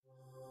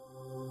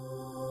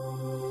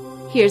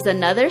Here's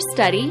another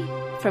study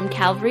from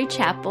Calvary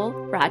Chapel,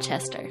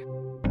 Rochester.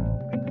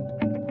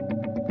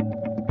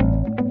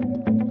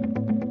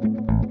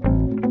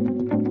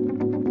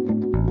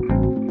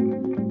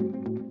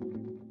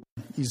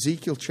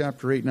 Ezekiel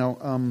chapter 8.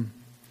 Now,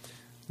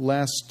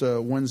 last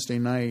Wednesday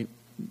night,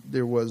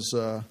 there was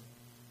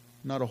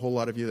not a whole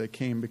lot of you that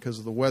came because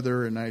of the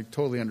weather, and I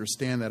totally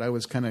understand that. I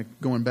was kind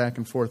of going back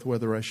and forth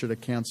whether I should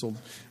have canceled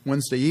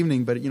Wednesday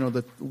evening, but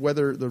the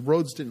weather, the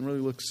roads didn't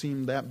really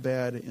seem that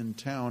bad in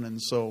town, and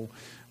so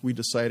we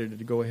decided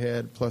to go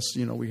ahead. Plus,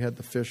 we had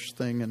the fish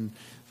thing, and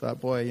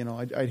thought, boy,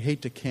 I'd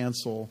hate to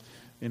cancel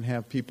and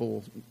have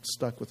people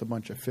stuck with a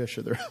bunch of fish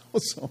at their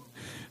house.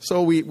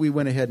 So we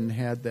went ahead and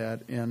had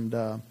that, and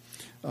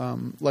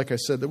like I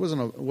said, there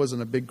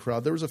wasn't a big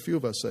crowd. There was a few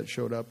of us that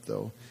showed up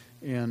though,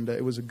 and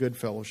it was a good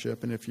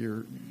fellowship. And if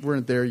you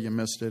weren't there, you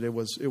missed it. It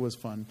was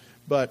fun.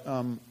 But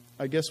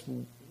I guess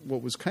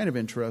what was kind of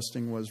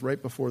interesting was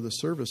right before the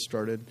service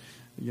started,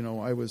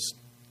 I was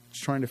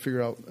trying to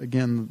figure out,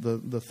 again,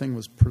 the thing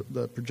was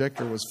the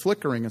projector was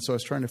flickering, and so I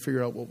was trying to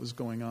figure out what was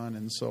going on.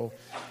 And so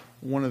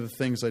one of the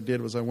things I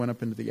did was I went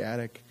up into the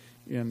attic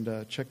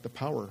and checked the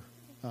power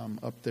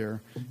up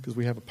there, because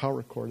we have a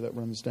power cord that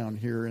runs down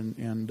here.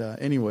 And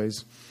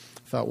anyways,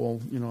 thought,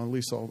 well, at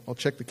least I'll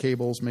check the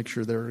cables, make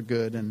sure they're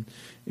good.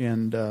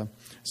 And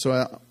so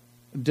I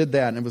did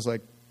that, and it was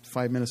like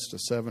 5 minutes to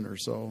 7 or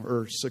so,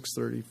 or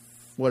 6:30,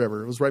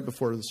 whatever. It was right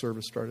before the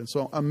service started.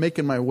 So I'm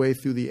making my way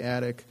through the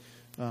attic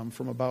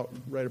from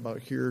right about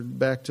here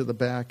back to the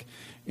back.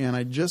 And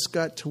I just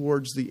got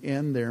towards the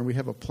end there, and we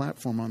have a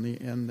platform on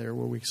the end there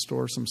where we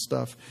store some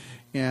stuff.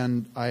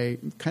 And I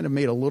kind of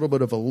made a little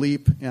bit of a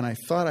leap, and I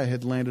thought I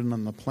had landed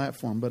on the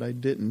platform, but I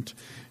didn't.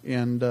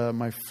 And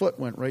my foot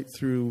went right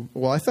through.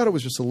 Well, I thought it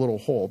was just a little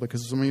hole,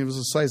 because, it was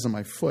the size of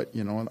my foot,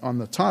 And on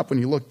the top, when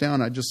you look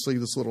down, I just see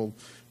this little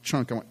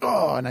chunk. I went,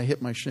 oh, and I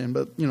hit my shin,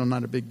 but,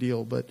 not a big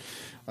deal. But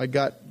I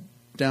got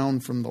down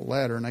from the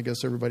ladder, and I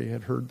guess everybody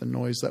had heard the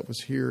noise that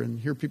was here. And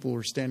here people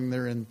were standing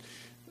there, and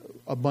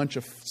a bunch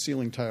of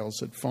ceiling tiles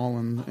had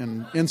fallen,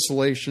 and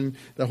insulation.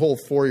 The whole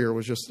foyer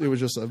was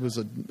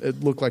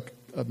it looked like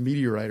a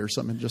meteorite or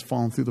something had just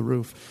fallen through the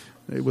roof.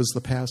 It was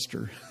the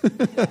pastor.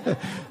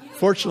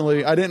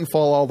 Fortunately, I didn't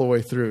fall all the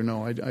way through.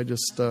 No, I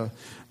just.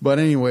 But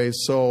anyway,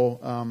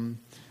 so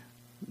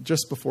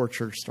just before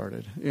church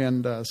started,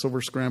 and so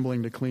we're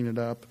scrambling to clean it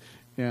up.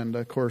 And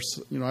of course,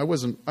 I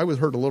was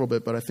hurt a little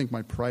bit, but I think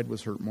my pride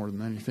was hurt more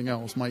than anything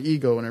else, my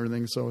ego and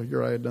everything. So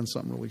here I had done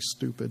something really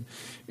stupid.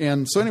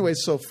 And so anyway,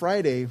 so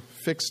Friday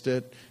fixed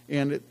it,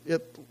 and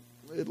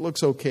it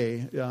looks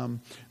okay.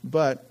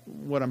 But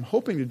what I'm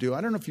hoping to do, I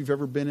don't know if you've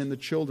ever been in the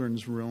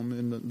children's room,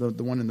 in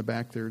the one in the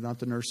back there, not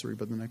the nursery,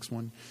 but the next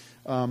one.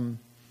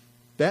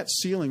 That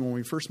ceiling, when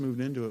we first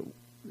moved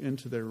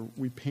into there,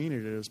 we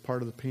painted it as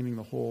part of painting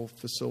the whole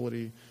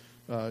facility.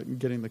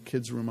 Getting the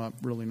kids' room up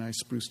really nice,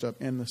 spruced up,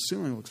 and the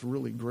ceiling looks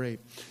really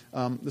great.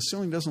 The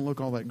ceiling doesn't look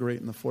all that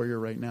great in the foyer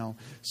right now.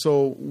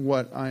 So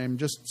what I'm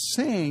just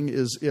saying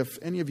is, if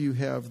any of you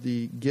have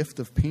the gift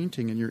of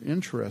painting and you're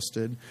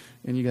interested,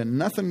 and you got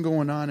nothing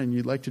going on and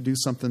you'd like to do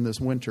something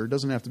this winter, it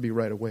doesn't have to be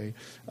right away.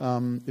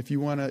 If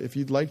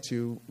you'd like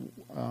to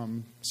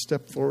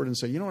step forward and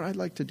say, you know what, I'd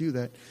like to do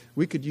that,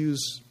 we could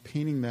use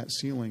painting that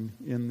ceiling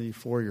in the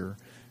foyer.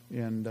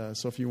 And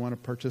so if you want to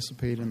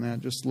participate in that,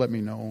 just let me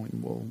know,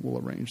 and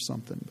we'll arrange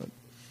something. But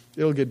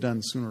it'll get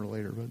done sooner or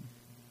later.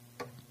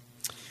 But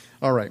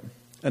all right,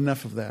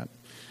 enough of that.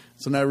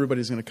 So now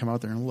everybody's going to come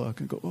out there and look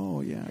and go, oh,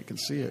 yeah, I can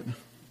see it.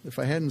 If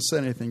I hadn't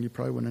said anything, you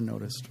probably wouldn't have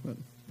noticed. But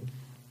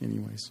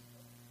anyways,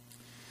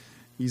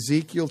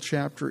 Ezekiel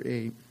chapter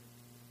 8,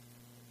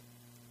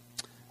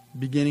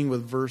 beginning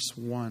with verse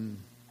 1.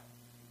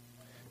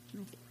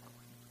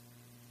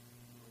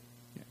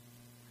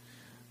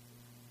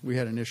 We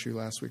had an issue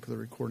last week with the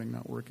recording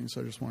not working,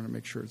 so I just wanted to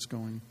make sure it's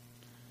going.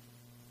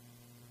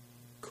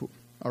 Cool.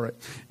 All right.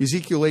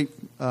 Ezekiel 8,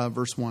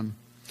 verse 1.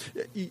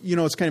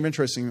 It's kind of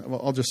interesting. Well,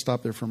 I'll just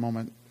stop there for a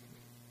moment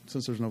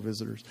since there's no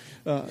visitors.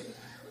 The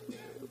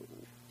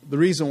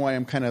reason why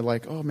I'm kind of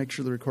like, make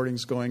sure the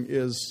recording's going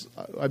is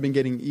I've been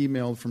getting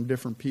emailed from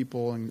different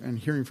people and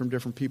hearing from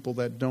different people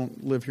that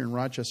don't live here in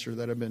Rochester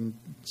that have been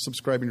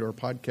subscribing to our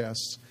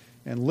podcasts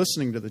and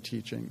listening to the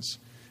teachings.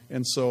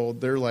 And so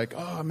they're like,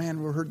 oh,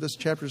 man, we heard this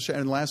chapter.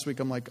 And last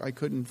week I'm like, I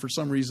couldn't, for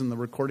some reason, the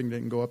recording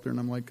didn't go up there. And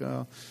I'm like,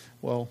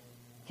 well,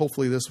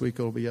 hopefully this week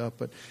it'll be up.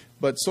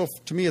 But so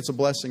to me, it's a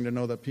blessing to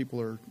know that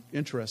people are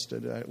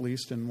interested, at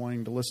least, in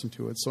wanting to listen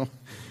to it. So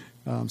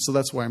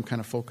that's why I'm kind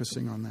of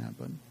focusing on that.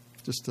 But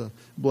just to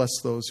bless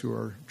those who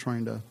are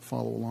trying to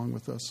follow along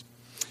with us.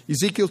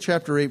 Ezekiel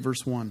chapter 8,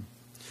 verse 1.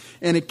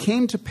 And it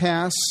came to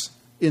pass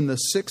in the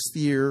 6th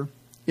year,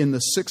 in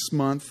the 6th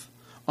month,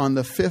 on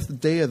the 5th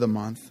day of the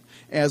month,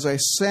 as I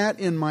sat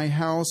in my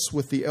house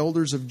with the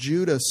elders of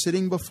Judah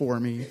sitting before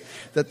me,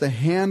 that the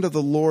hand of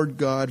the Lord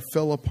God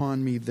fell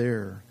upon me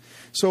there.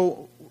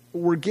 So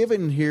we're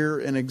given here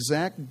an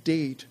exact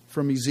date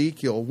from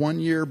Ezekiel, 1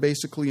 year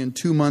basically and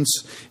 2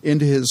 months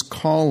into his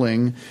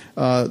calling.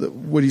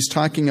 What he's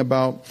talking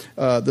about,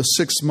 the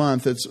 6th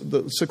month. It's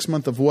the 6th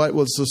month of what?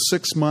 Was the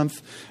 6th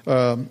month,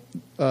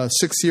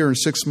 6th year and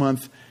 6th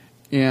month,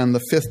 and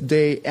the 5th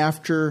day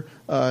after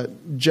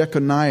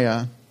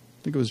Jeconiah, I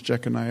think it was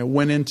Jeconiah,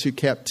 went into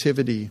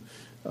captivity.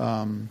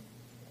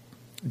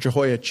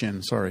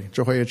 Jehoiachin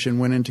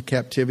went into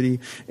captivity,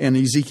 and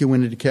Ezekiel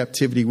went into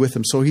captivity with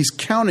him. So he's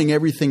counting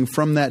everything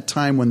from that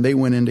time when they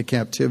went into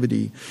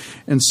captivity.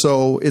 And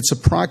so it's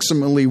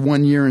approximately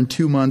 1 year and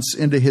 2 months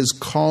into his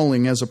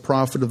calling as a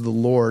prophet of the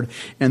Lord.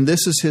 And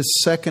this is his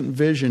second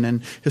vision.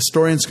 And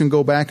historians can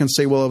go back and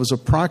say, well, it was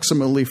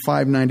approximately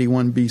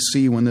 591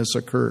 BC when this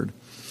occurred.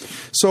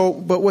 So,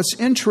 but what's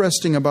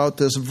interesting about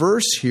this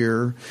verse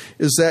here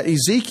is that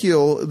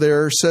Ezekiel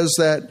there says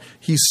that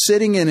he's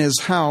sitting in his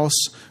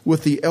house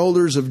with the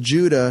elders of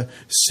Judah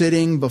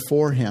sitting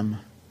before him.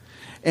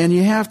 And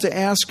you have to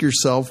ask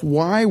yourself,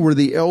 why were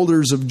the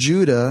elders of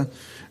Judah,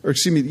 or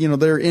excuse me,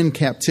 they're in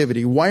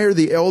captivity. Why are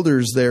the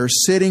elders there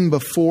sitting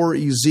before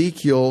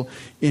Ezekiel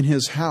in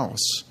his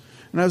house?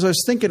 And as I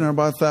was thinking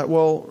about that,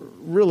 well,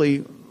 really,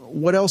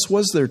 what else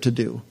was there to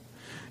do?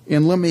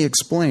 And let me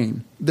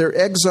explain. They're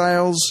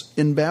exiles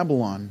in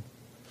Babylon.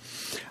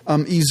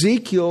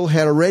 Ezekiel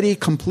had already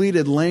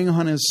completed laying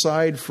on his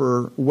side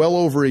for well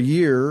over a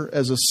year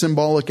as a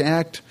symbolic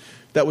act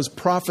that was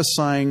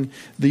prophesying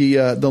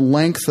the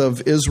length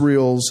of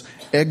Israel's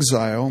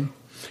exile.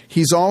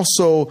 He's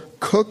also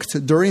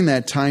cooked during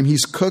that time.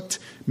 He's cooked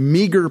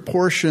meager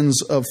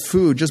portions of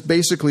food, just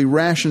basically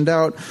rationed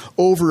out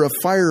over a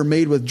fire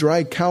made with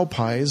dried cow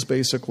pies,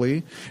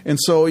 basically. And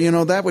so,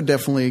 that would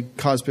definitely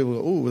cause people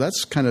to go, ooh,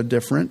 that's kind of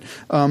different.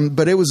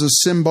 But it was a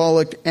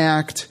symbolic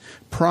act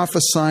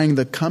prophesying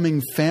the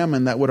coming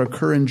famine that would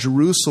occur in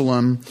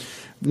Jerusalem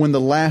when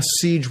the last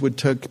siege would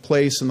take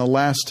place and the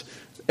last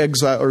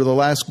exile, or the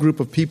last group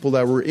of people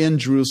that were in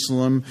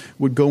Jerusalem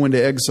would go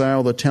into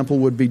exile. The temple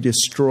would be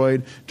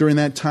destroyed. During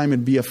that time,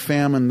 it'd be a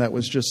famine that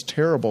was just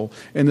terrible.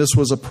 And this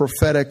was a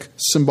prophetic,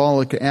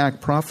 symbolic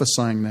act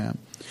prophesying that.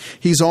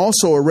 He's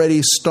also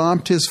already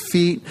stomped his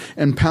feet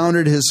and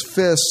pounded his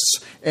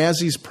fists as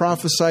he's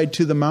prophesied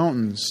to the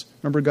mountains.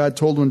 Remember, God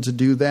told him to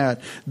do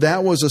that.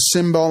 That was a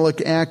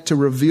symbolic act to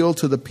reveal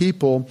to the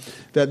people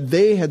that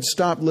they had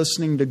stopped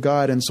listening to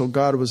God, and so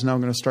God was now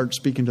going to start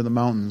speaking to the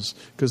mountains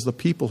because the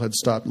people had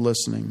stopped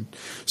listening.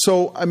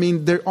 So,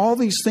 all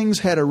these things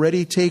had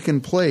already taken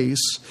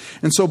place.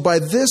 And so by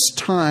this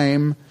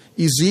time,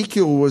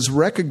 Ezekiel was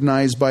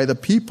recognized by the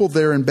people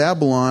there in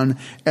Babylon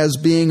as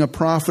being a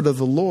prophet of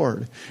the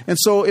Lord. And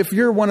so if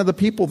you're one of the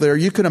people there,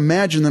 you can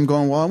imagine them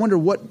going, well, I wonder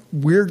what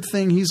weird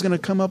thing he's going to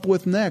come up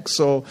with next.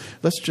 So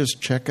let's just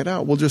check it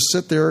out. We'll just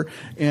sit there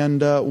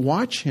and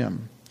watch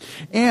him.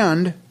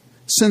 And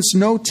since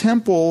no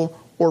temple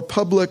or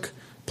public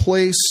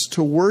place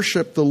to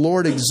worship the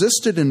Lord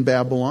existed in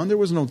Babylon, there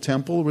was no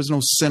temple, there was no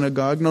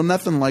synagogue,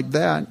 nothing like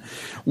that.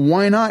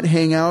 Why not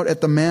hang out at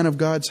the man of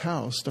God's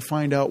house to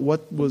find out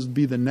what would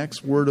be the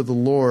next word of the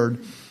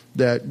Lord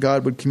that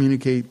God would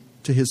communicate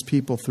to his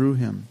people through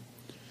him?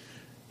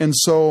 And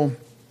so,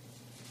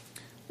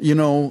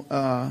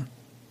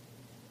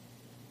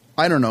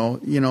 I don't know,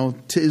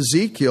 to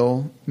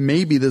Ezekiel,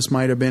 maybe this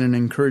might have been an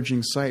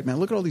encouraging sight. Man,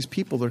 look at all these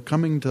people. They're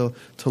coming to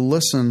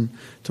listen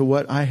to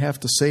what I have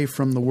to say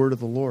from the word of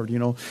the Lord,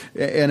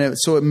 And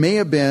so it may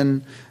have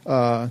been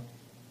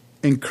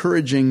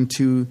encouraging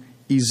to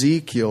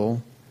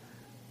Ezekiel.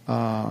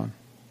 But,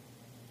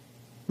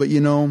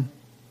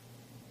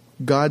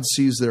 God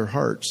sees their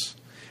hearts.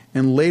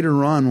 And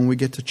later on, when we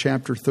get to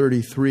chapter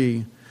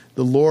 33,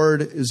 the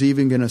Lord is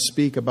even going to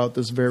speak about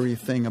this very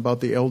thing,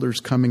 about the elders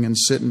coming and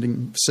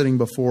sitting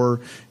before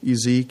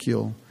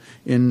Ezekiel.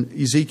 In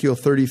Ezekiel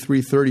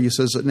 33:30, he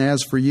says, "And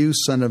as for you,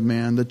 son of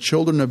man, the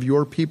children of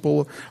your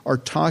people are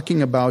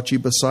talking about you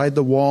beside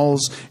the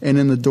walls and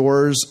in the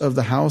doors of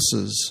the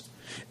houses.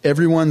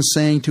 Everyone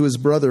saying to his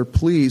brother,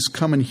 please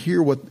come and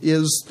hear what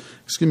the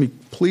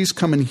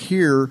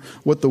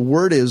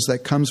word is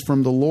that comes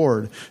from the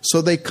Lord. So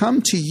they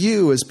come to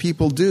you as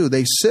people do.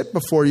 They sit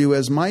before you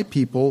as my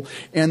people,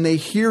 and they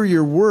hear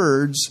your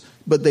words,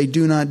 but they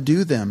do not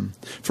do them.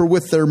 For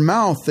with their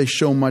mouth they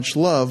show much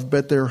love,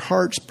 but their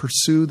hearts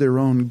pursue their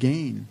own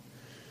gain."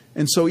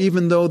 And so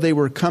even though they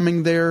were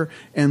coming there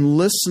and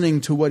listening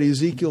to what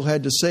Ezekiel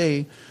had to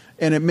say,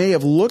 and it may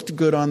have looked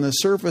good on the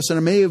surface, and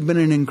it may have been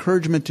an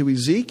encouragement to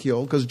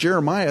Ezekiel, because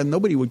Jeremiah,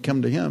 nobody would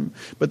come to him.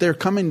 But they're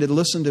coming to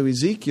listen to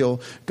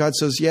Ezekiel. God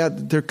says, yeah,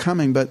 they're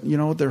coming, but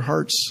their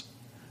hearts,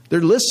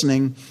 they're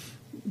listening,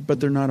 but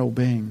they're not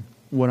obeying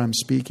what I'm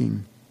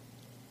speaking.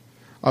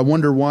 I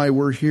wonder why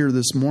we're here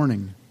this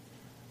morning.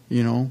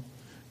 Do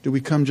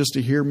we come just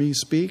to hear me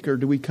speak, or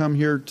do we come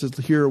here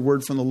to hear a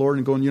word from the Lord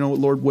and going,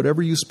 Lord,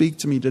 whatever you speak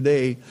to me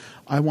today,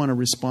 I want to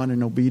respond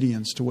in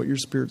obedience to what your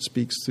Spirit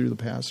speaks through the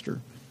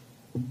pastor.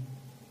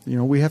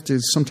 We have to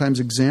sometimes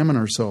examine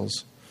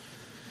ourselves.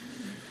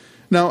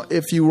 Now,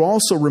 if you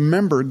also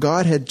remember,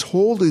 God had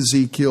told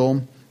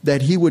Ezekiel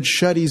that he would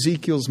shut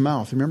Ezekiel's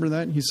mouth. Remember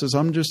that? He says,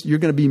 you're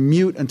going to be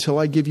mute until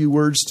I give you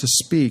words to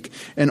speak.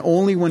 And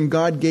only when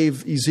God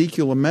gave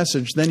Ezekiel a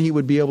message, then he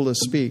would be able to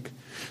speak.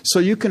 So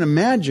you can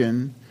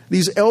imagine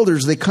these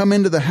elders, they come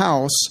into the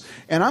house,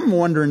 and I'm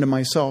wondering to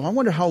myself, I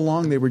wonder how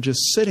long they were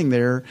just sitting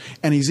there,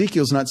 and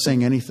Ezekiel's not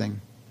saying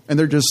anything. And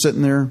they're just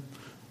sitting there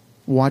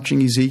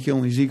watching Ezekiel,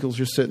 and Ezekiel's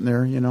just sitting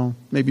there,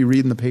 maybe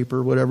reading the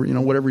paper,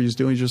 whatever he's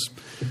doing.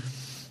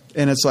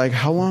 And it's like,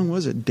 how long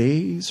was it?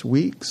 Days,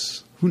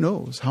 weeks? Who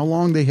knows? How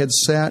long they had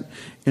sat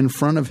in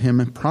front of him,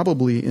 and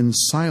probably in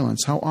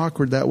silence. How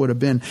awkward that would have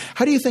been.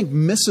 How do you think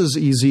Mrs.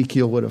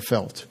 Ezekiel would have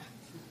felt?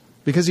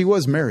 Because he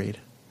was married.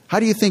 How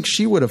do you think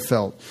she would have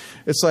felt?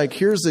 It's like,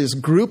 here's this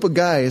group of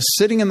guys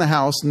sitting in the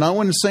house. No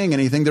one is saying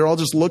anything. They're all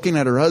just looking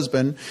at her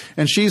husband.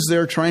 And she's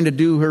there trying to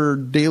do her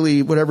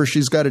daily, whatever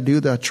she's got to do,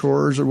 the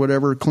chores or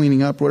whatever,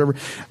 cleaning up, whatever.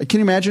 Can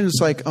you imagine?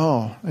 It's like,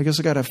 I guess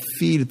I got to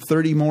feed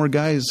 30 more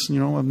guys,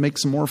 make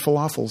some more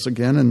falafels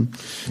again. And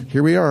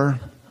here we are,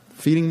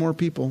 feeding more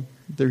people.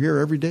 They're here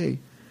every day.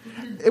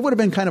 It would have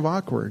been kind of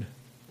awkward.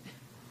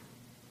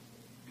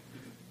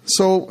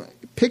 So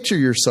picture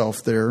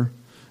yourself there.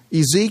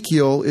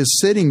 Ezekiel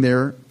is sitting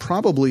there,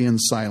 probably in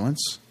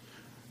silence.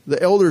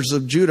 The elders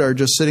of Judah are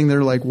just sitting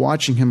there like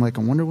watching him like,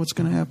 I wonder what's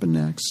going to happen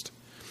next.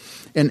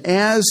 And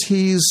as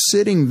he's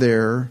sitting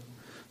there,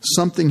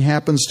 something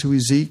happens to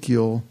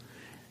Ezekiel.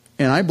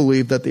 And I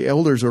believe that the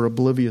elders are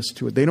oblivious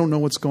to it. They don't know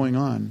what's going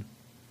on.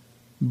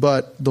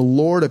 But the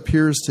Lord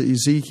appears to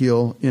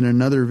Ezekiel in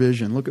another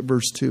vision. Look at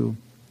verse 2.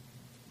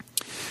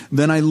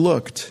 Then I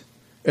looked,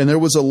 and there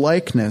was a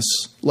likeness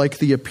like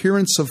the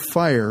appearance of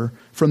fire,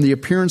 from the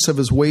appearance of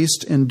his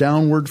waist and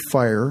downward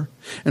fire,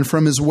 and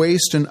from his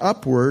waist and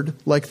upward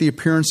like the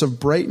appearance of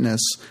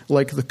brightness,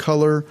 like the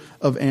color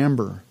of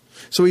amber.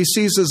 So he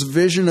sees this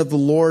vision of the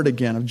Lord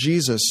again, of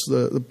Jesus,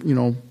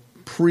 the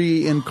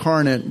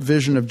pre-incarnate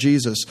vision of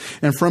Jesus.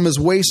 And from his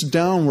waist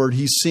downward,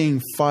 he's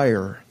seeing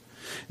fire.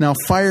 Now,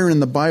 fire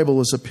in the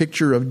Bible is a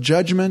picture of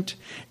judgment,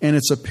 and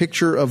it's a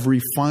picture of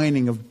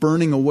refining, of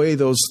burning away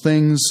those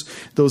things,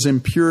 those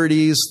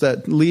impurities,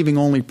 that leaving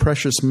only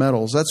precious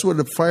metals. That's what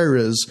a fire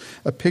is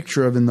a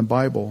picture of in the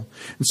Bible.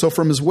 And so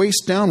from his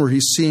waist downward,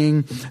 he's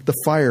seeing the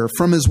fire.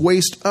 From his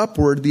waist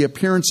upward, the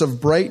appearance of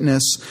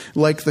brightness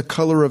like the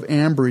color of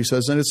amber, he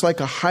says. And it's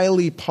like a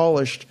highly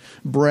polished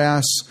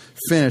brass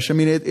finish. I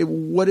mean,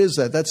 what is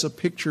that? That's a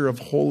picture of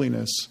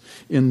holiness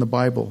in the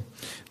Bible.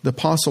 The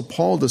Apostle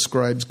Paul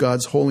describes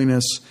God's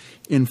holiness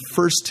in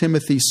 1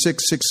 Timothy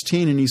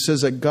 6:16, and he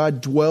says that God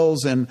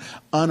dwells in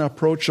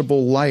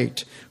unapproachable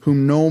light,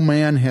 whom no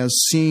man has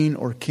seen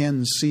or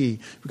can see,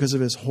 because of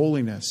his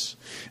holiness.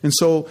 And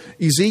so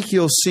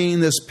Ezekiel's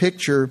seeing this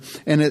picture,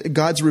 and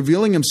God's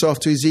revealing himself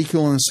to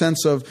Ezekiel in the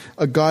sense of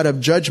a God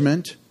of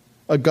judgment,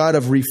 a God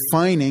of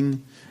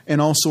refining, and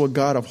also a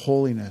God of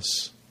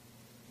holiness.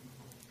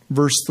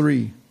 Verse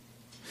 3.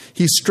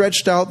 He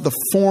stretched out the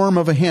form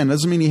of a hand.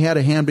 Doesn't mean he had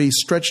a hand, but he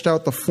stretched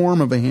out the form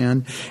of a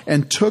hand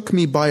and took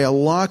me by a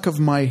lock of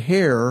my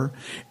hair,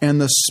 and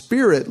the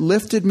Spirit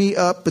lifted me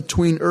up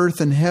between earth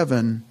and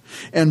heaven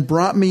and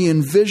brought me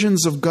in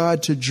visions of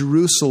God to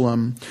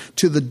Jerusalem,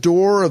 to the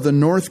door of the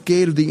north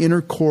gate of the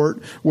inner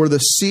court, where the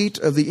seat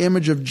of the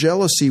image of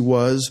jealousy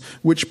was,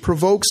 which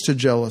provokes to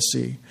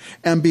jealousy.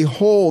 And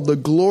behold, the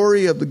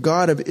glory of the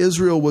God of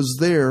Israel was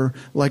there,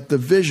 like the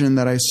vision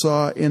that I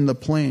saw in the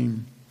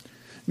plain.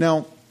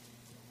 Now,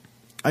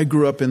 I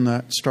grew up in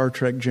the Star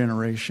Trek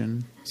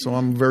generation, so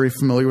I'm very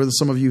familiar with it.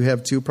 Some of you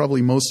have too.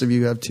 Probably most of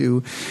you have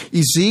too.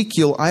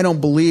 Ezekiel, I don't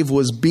believe,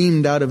 was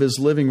beamed out of his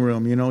living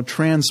room,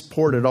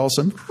 transported. All of a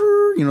sudden,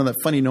 that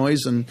funny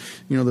noise and,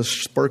 the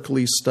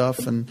sparkly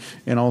stuff, and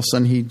all of a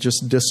sudden he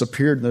just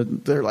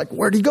disappeared. They're like,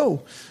 where'd he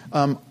go?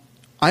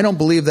 I don't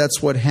believe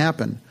that's what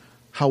happened.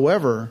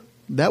 However,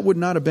 that would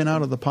not have been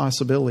out of the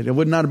possibility. It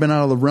would not have been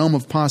out of the realm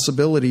of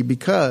possibility,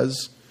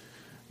 because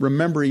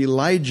remember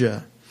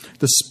Elijah.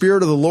 The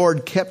Spirit of the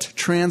Lord kept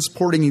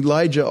transporting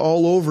Elijah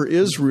all over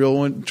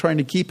Israel and trying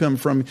to keep him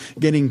from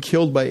getting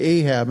killed by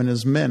Ahab and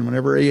his men.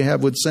 Whenever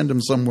Ahab would send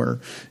him somewhere,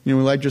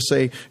 Elijah would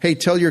say, hey,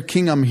 tell your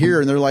king I'm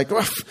here. And they're like,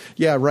 oh,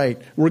 yeah, right.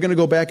 We're going to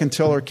go back and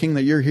tell our king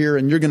that you're here,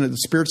 and the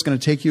Spirit's going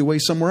to take you away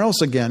somewhere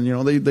else again.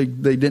 They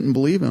didn't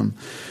believe him.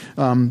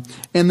 And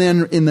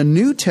then in the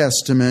New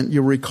Testament,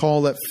 you'll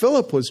recall that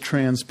Philip was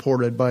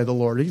transported by the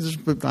Lord.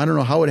 I don't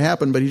know how it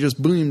happened, but he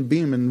just beamed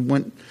and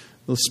went.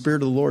 The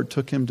Spirit of the Lord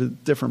took him to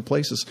different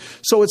places.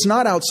 So it's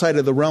not outside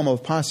of the realm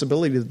of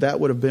possibility that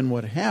would have been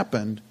what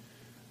happened.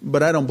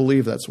 But I don't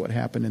believe that's what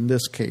happened in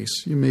this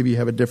case. You maybe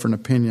have a different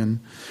opinion.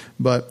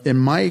 But in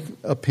my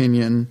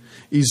opinion,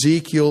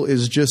 Ezekiel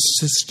is just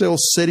still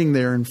sitting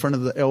there in front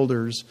of the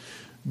elders.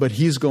 But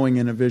he's going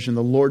in a vision.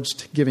 The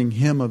Lord's giving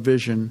him a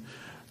vision,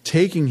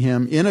 taking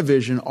him in a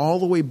vision all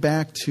the way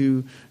back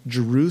to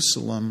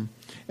Jerusalem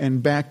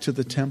and back to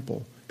the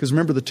temple. Because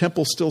remember, the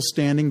temple's still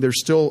standing. There's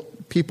still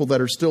people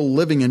that are still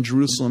living in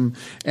Jerusalem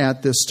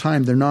at this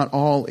time. They're not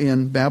all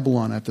in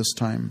Babylon at this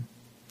time.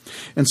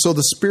 And so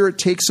the Spirit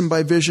takes him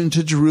by vision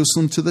to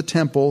Jerusalem, to the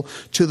temple,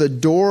 to the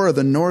door of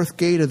the north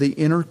gate of the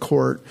inner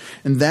court.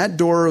 And that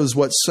door was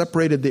what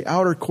separated the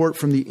outer court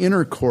from the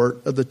inner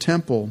court of the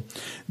temple.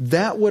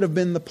 That would have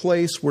been the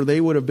place where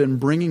they would have been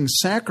bringing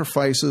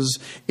sacrifices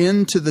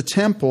into the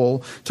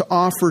temple to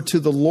offer to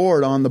the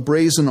Lord on the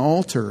brazen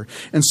altar.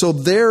 And so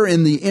there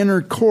in the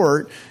inner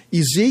court,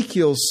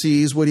 Ezekiel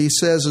sees what he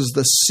says is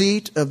the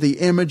seat of the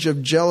image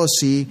of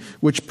jealousy,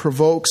 which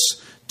provokes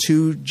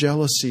to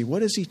jealousy.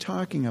 What is he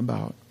talking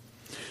about?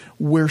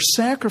 Where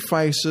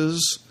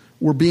sacrifices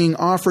were being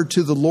offered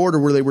to the Lord, or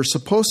where they were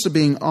supposed to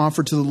be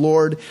offered to the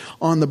Lord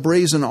on the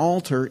brazen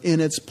altar,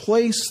 in its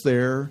place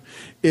there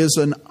is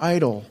an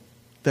idol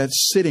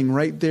that's sitting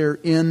right there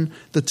in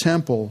the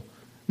temple.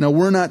 Now,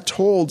 we're not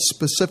told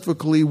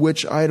specifically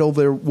which idol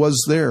there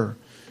was there.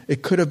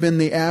 It could have been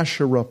the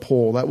Asherah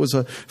pole. That was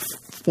a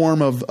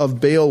form of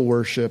Baal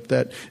worship.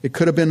 That it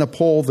could have been a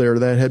pole there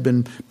that had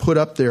been put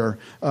up there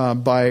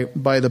by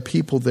the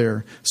people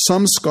there.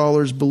 Some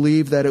scholars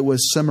believe that it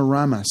was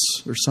Semiramis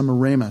or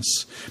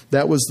Semiramis.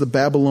 That was the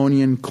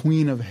Babylonian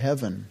queen of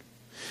heaven,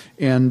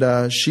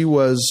 and she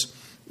was,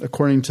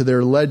 according to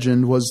their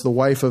legend, was the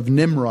wife of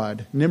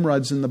Nimrod.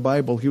 Nimrod's in the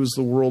Bible. He was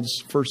the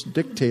world's first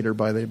dictator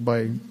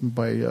in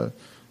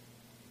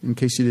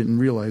case you didn't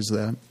realize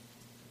that.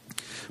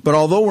 But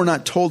although we're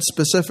not told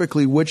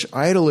specifically which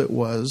idol it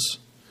was,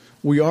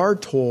 we are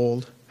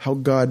told how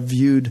God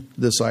viewed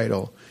this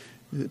idol.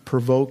 It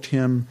provoked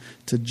him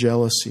to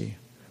jealousy.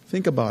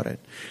 Think about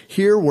it.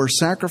 Here, where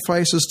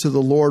sacrifices to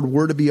the Lord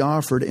were to be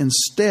offered,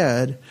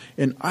 instead,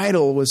 an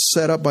idol was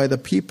set up by the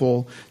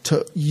people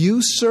to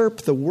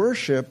usurp the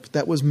worship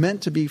that was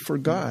meant to be for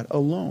God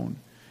alone.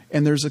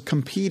 And there's a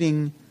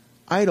competing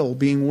idol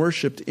being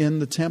worshipped in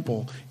the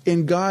temple,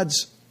 in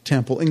God's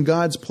temple, in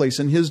God's place,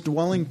 in his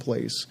dwelling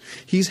place.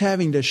 He's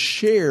having to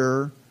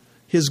share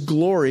his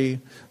glory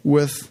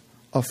with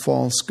a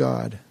false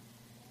god.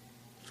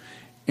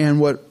 And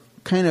what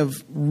kind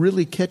of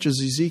really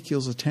catches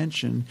Ezekiel's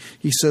attention,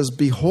 he says,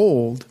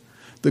 "Behold,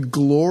 the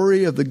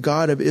glory of the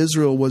God of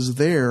Israel was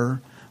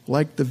there,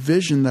 like the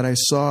vision that I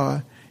saw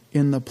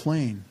in the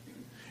plain."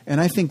 And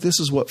I think this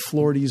is what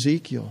floored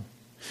Ezekiel.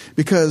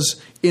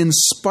 Because in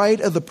spite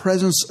of the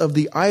presence of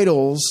the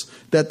idols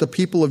that the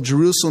people of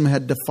Jerusalem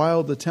had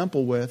defiled the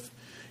temple with,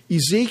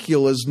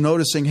 Ezekiel is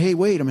noticing, hey,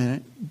 wait a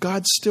minute,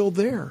 God's still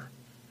there.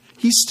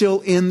 He's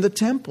still in the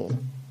temple.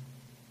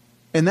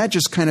 And that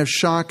just kind of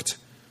shocked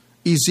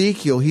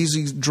Ezekiel.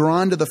 He's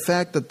drawn to the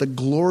fact that the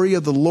glory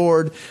of the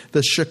Lord,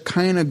 the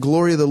Shekinah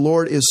glory of the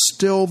Lord, is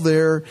still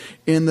there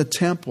in the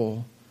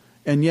temple.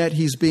 And yet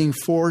he's being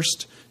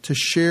forced to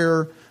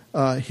share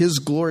his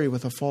glory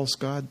with a false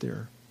god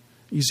there.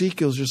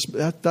 Ezekiel's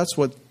that's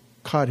what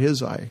caught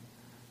his eye.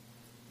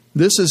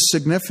 This is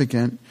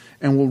significant,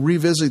 and we'll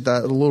revisit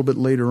that a little bit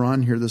later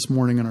on here this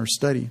morning in our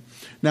study.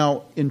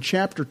 Now, in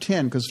chapter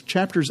 10, because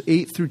chapters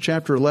 8 through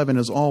chapter 11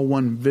 is all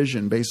one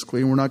vision,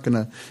 basically, and we're not going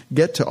to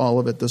get to all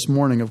of it this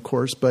morning, of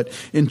course, but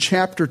in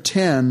chapter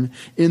 10,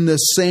 in the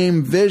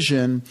same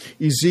vision,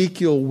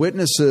 Ezekiel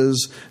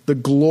witnesses the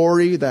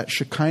glory, that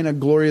Shekinah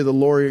glory of the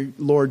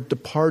Lord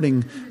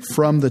departing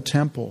from the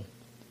temple.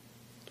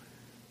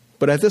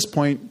 But at this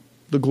point,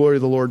 the glory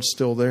of the Lord's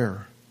still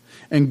there.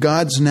 And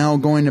God's now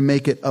going to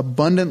make it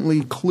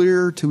abundantly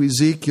clear to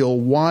Ezekiel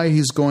why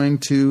he's going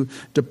to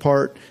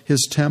depart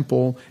his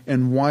temple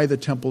and why the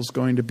temple's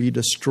going to be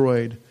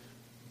destroyed,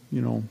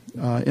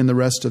 in the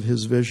rest of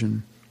his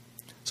vision.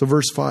 So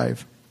verse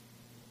 5.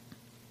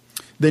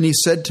 Then he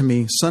said to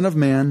me, "Son of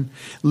man,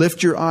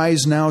 lift your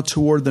eyes now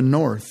toward the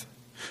north."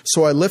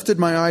 So I lifted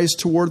my eyes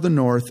toward the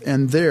north,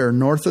 and there,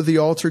 north of the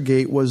altar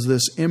gate, was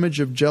this image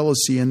of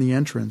jealousy in the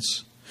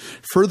entrance.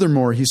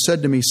 Furthermore, he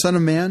said to me, "Son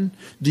of man,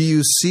 do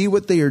you see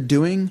what they are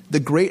doing? The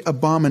great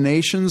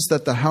abominations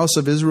that the house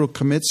of Israel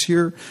commits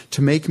here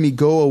to make me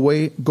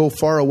go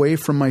far away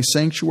from my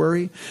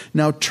sanctuary?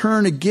 Now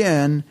turn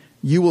again,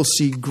 you will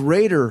see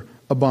greater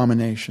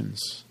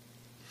abominations."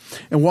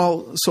 And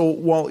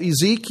while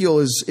Ezekiel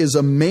is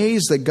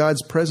amazed that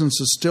God's presence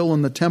is still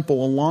in the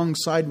temple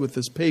alongside with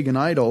this pagan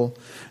idol,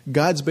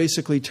 God's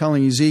basically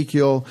telling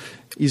Ezekiel,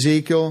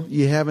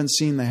 you haven't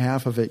seen the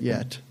half of it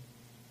yet.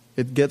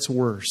 It gets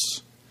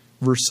worse.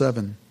 Verse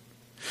 7.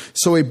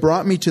 So he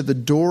brought me to the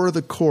door of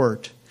the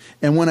court,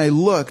 and when I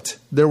looked,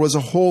 there was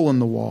a hole in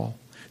the wall.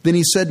 Then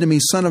he said to me,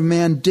 "Son of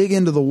man, dig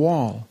into the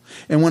wall."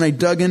 And when I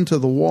dug into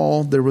the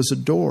wall, there was a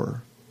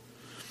door.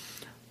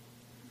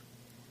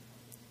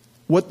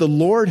 What the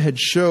Lord had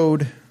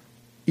showed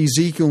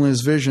Ezekiel in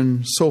his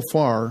vision so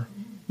far,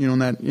 in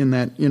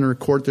that inner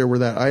court there where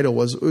that idol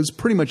was, it was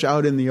pretty much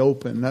out in the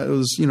open. That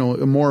was,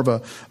 more of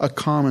a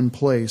common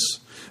place.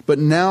 But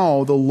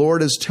now the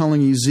Lord is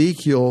telling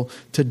Ezekiel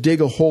to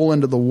dig a hole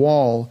into the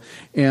wall,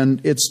 and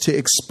it's to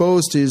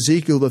expose to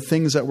Ezekiel the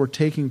things that were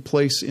taking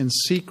place in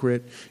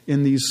secret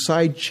in these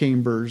side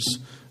chambers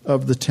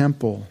of the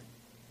temple.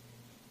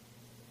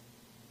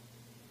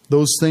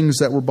 Those things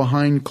that were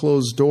behind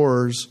closed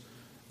doors,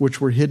 which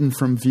were hidden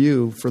from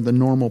view for the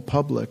normal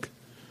public.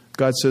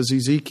 God says,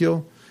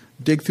 Ezekiel,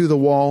 dig through the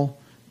wall,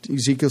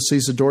 Ezekiel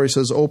sees the door. He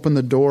says, open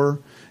the door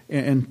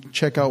and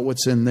check out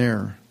what's in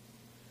there.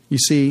 You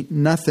see,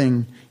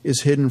 nothing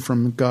is hidden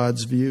from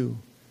God's view.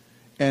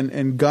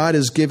 And God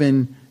has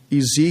given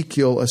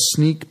Ezekiel a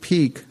sneak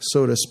peek,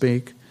 so to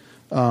speak,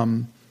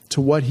 to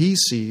what he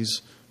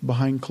sees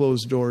behind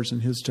closed doors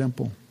in his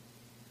temple.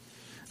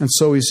 And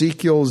so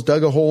Ezekiel has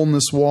dug a hole in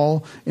this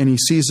wall, and he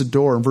sees a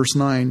door. In verse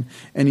 9,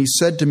 and he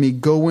said to me,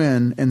 go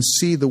in and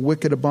see the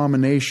wicked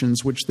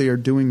abominations which they are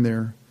doing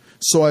there.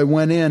 So I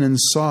went in and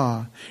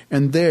saw,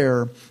 and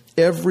there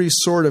every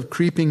sort of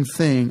creeping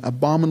thing,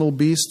 abominable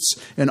beasts,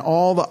 and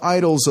all the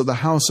idols of the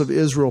house of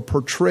Israel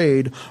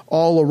portrayed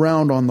all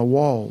around on the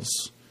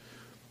walls.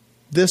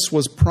 This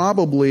was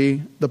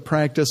probably the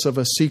practice of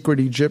a secret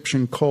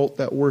Egyptian cult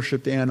that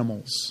worshipped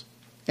animals,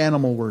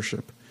 animal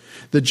worship.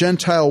 The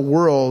Gentile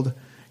world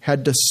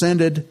had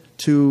descended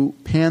to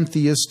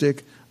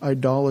pantheistic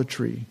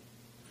idolatry.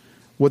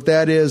 What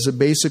that is, it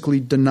basically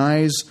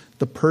denies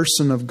the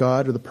person of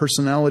God or the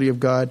personality of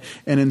God,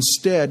 and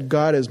instead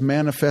God is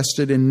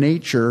manifested in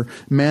nature,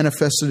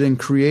 manifested in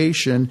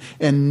creation,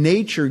 and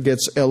nature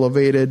gets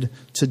elevated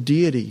to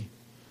deity.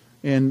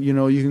 And, you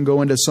can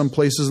go into some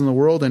places in the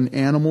world and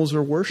animals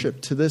are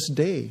worshipped to this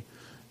day.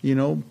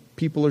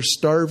 People are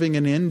starving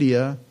in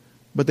India,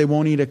 but they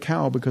won't eat a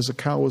cow because a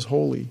cow is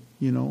holy,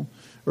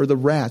 or the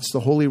rats, the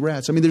holy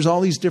rats. I mean, there's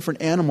all these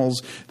different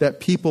animals that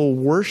people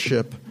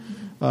worship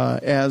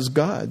as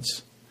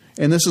gods.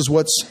 And this is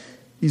what's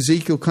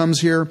Ezekiel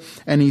comes here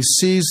and he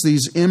sees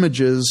these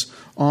images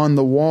on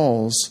the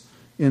walls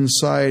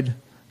inside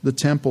the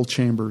temple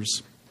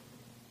chambers.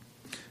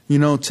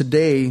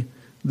 Today,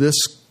 this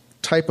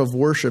type of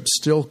worship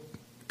still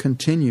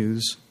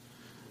continues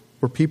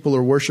where people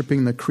are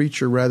worshiping the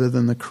creature rather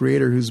than the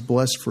Creator who's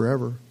blessed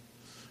forever.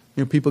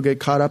 People get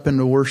caught up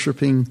into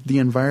worshiping the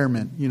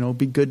environment,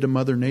 be good to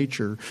Mother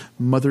Nature,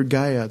 Mother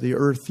Gaia, the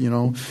earth,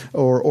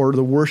 or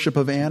the worship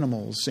of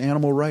animals,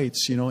 animal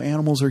rights,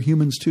 animals are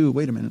humans too.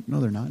 Wait a minute.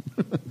 No, they're not.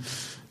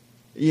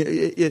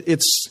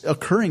 It's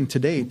occurring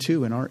today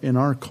too in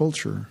our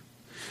culture.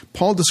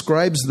 Paul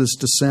describes this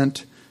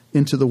descent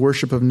into the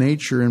worship of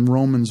nature in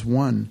Romans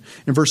 1.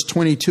 In verse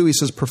 22, he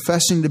says,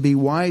 professing to be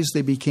wise,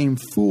 they became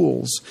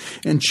fools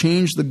and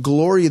changed the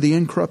glory of the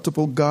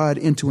incorruptible God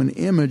into an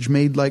image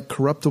made like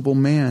corruptible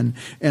man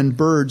and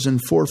birds and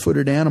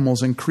four-footed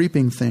animals and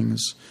creeping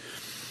things.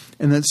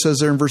 And it says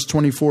there in verse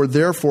 24,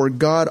 therefore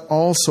God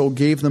also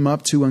gave them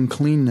up to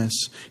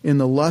uncleanness in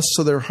the lusts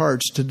of their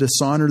hearts to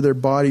dishonor their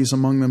bodies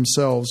among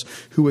themselves,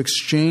 who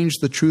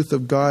exchanged the truth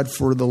of God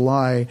for the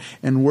lie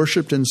and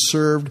worshipped and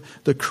served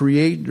the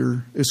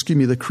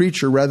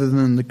creature rather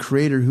than the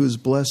Creator who is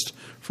blessed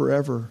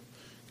forever.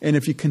 And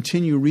if you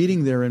continue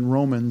reading there in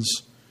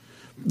Romans,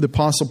 the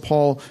Apostle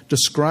Paul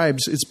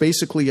describes it's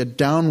basically a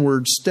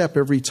downward step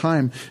every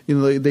time.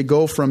 They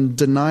go from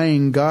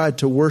denying God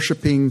to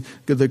worshiping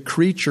the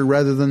creature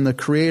rather than the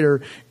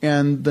Creator.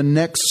 And the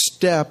next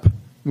step,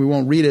 we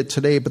won't read it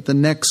today, but the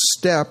next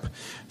step,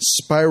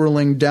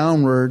 spiraling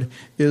downward,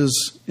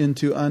 is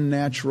into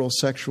unnatural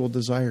sexual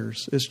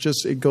desires.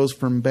 It goes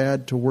from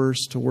bad to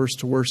worse to worse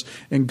to worse.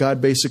 And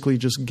God basically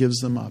just gives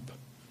them up.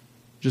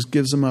 Just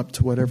gives them up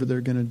to whatever they're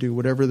going to do,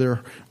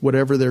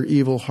 whatever their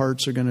evil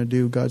hearts are going to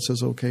do. God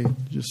says, okay,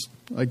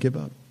 I give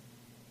up.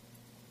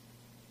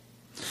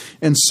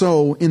 And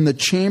so in the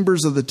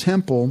chambers of the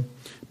temple,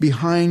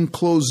 behind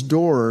closed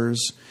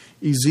doors,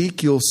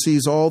 Ezekiel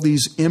sees all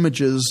these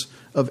images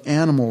of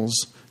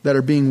animals that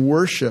are being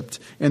worshipped,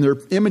 and their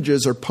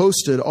images are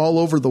posted all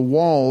over the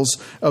walls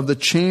of the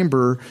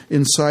chamber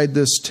inside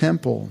this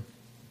temple.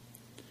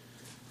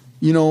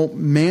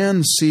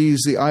 Man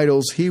sees the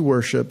idols he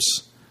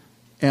worships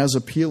as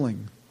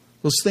appealing.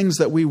 Those things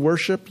that we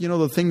worship,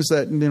 the things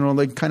that,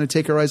 they kind of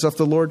take our eyes off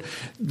the Lord,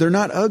 they're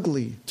not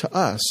ugly to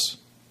us.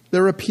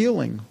 They're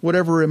appealing,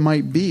 whatever it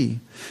might be.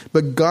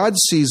 But God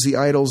sees the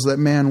idols that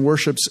man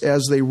worships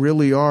as they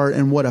really are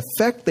and what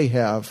effect they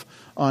have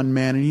on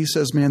man. And he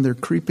says, man, they're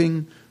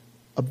creeping,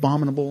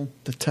 abominable,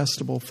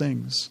 detestable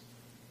things.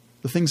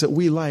 The things that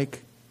we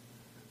like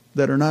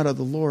that are not of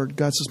the Lord,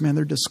 God says, man,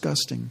 they're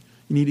disgusting.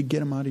 You need to get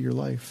them out of your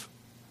life.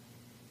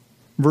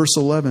 Verse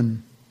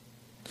 11.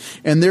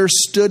 And there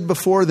stood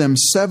before them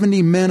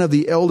 70 men of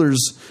the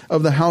elders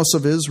of the house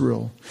of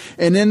Israel.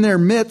 And in their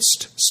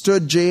midst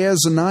stood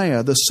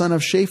Jaazaniah, the son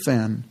of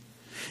Shaphan.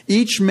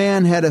 Each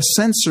man had a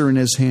censer in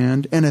his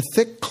hand, and a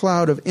thick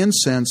cloud of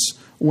incense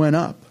went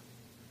up.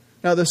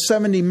 Now the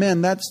 70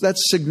 men, that's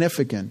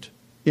significant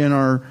in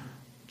our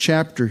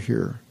chapter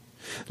here.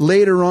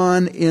 Later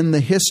on in the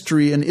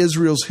history, in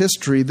Israel's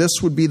history,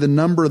 this would be the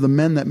number of the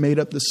men that made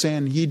up the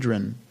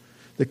Sanhedrin,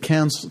 the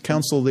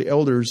council of the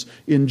elders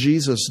in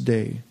Jesus'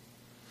 day.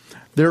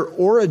 Their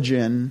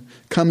origin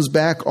comes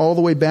back all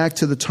the way back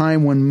to the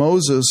time when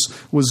Moses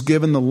was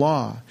given the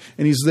law.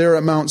 And he's there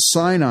at Mount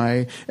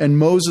Sinai, and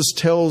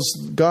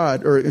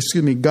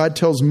God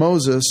tells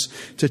Moses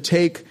to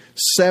take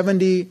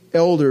 70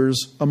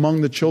 elders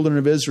among the children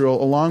of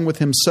Israel, along with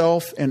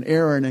himself and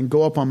Aaron, and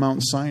go up on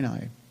Mount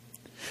Sinai.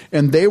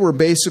 And they were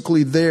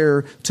basically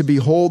there to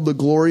behold the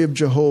glory of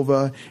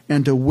Jehovah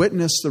and to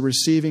witness the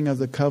receiving of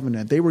the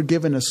covenant. They were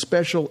given a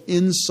special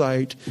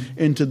insight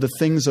into the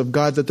things of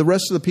God that the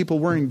rest of the people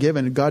weren't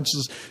given. And God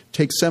says,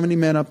 take 70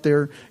 men up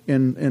there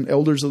and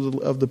elders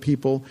of the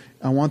people.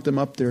 I want them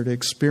up there to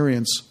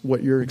experience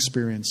what you're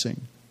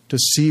experiencing, to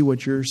see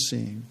what you're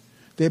seeing.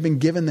 They've been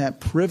given that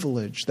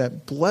privilege,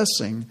 that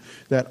blessing,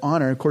 that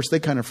honor. Of course, they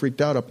kind of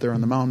freaked out up there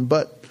on the mountain,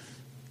 but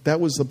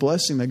that was the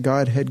blessing that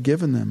God had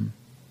given them.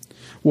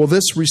 Well,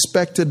 this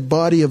respected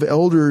body of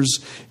elders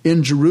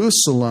in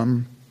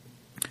Jerusalem,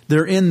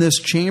 they're in this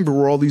chamber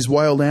where all these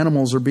wild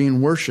animals are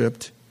being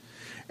worshipped.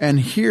 And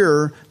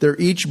here, they're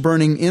each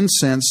burning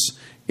incense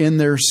in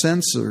their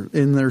censers,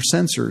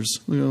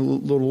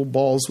 little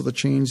balls with the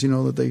chains,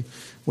 that they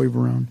wave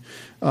around.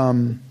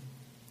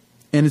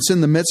 And it's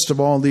in the midst of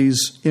all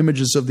these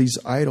images of these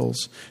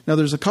idols. Now,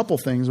 there's a couple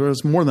things, or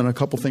there's more than a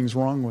couple things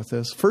wrong with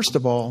this. First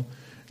of all,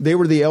 they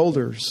were the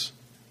elders.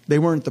 They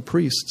weren't the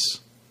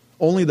priests.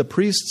 Only the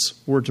priests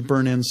were to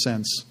burn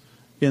incense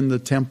in the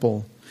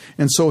temple.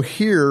 And so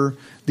here,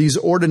 these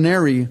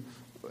ordinary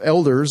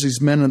elders, these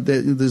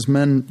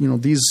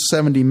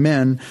 70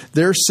 men,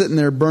 they're sitting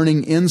there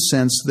burning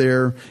incense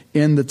there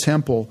in the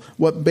temple.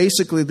 What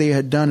basically they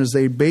had done is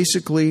they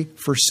basically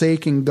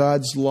forsaken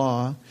God's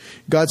law.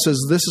 God says,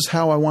 this is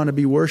how I want to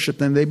be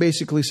worshipped. And they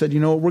basically said,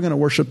 we're going to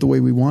worship the way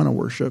we want to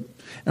worship.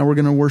 And we're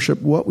going to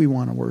worship what we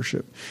want to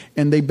worship.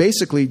 And they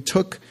basically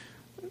took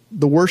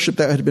the worship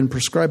that had been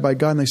prescribed by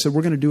God and they said,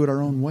 we're going to do it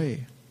our own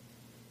way.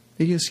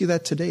 And you see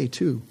that today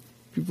too.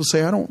 People say,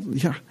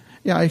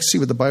 yeah, I see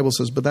what the Bible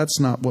says, but that's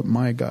not what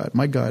my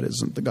God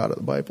isn't the God of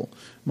the Bible.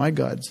 My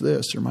God's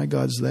this, or my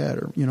God's that,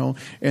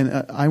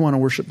 and I want to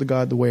worship the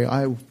God the way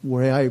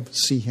I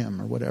see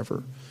him, or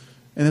whatever.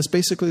 And it's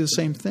basically the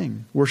same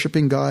thing,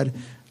 worshiping God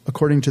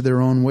according to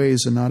their own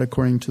ways and not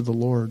according to the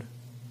Lord.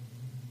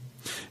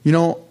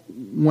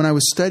 When I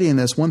was studying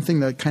this, one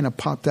thing that kind of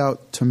popped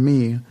out to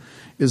me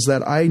is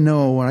that I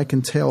know, and I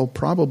can tell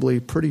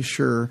probably pretty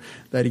sure,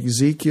 that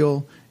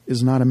Ezekiel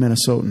is not a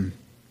Minnesotan.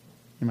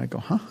 You might go,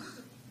 huh?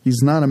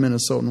 He's not a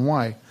Minnesotan.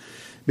 Why?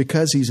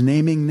 Because he's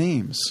naming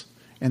names.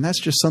 And that's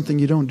just something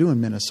you don't do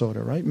in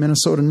Minnesota, right?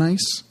 Minnesota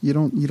nice? You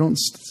don't,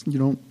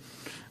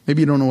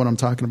 maybe you don't know what I'm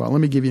talking about. Let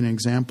me give you an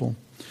example.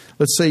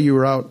 Let's say you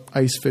were out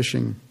ice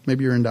fishing.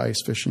 Maybe you're into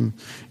ice fishing.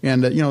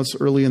 And, it's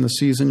early in the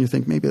season. You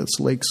think maybe this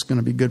lake's going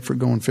to be good for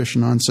going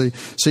fishing on. So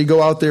you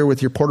go out there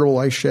with your portable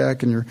ice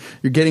shack and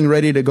you're getting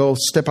ready to go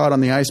step out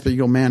on the ice. But you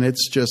go, man,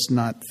 it's just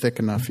not thick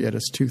enough yet.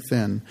 It's too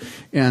thin.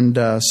 And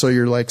so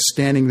you're like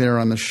standing there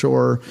on the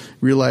shore,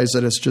 realize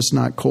that it's just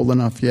not cold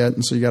enough yet.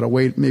 And so you got to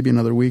wait maybe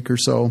another week or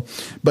so.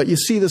 But you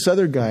see this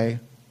other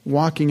guy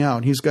walking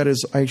out. He's got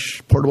his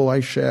portable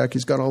ice shack.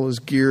 He's got all his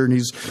gear, and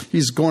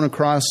he's going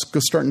across,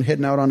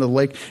 heading out onto the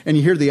lake. And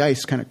you hear the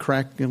ice kind of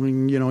crackling,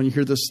 and you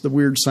hear the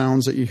weird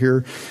sounds that you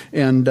hear.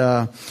 And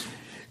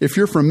if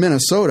you're from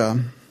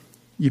Minnesota,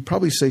 you'd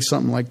probably say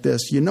something like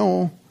this: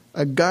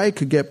 a guy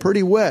could get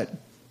pretty wet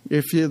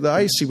if the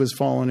ice he was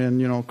falling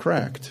in,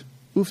 cracked.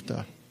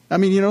 Oofta. I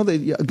mean,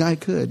 a guy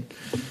could.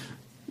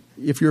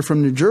 If you're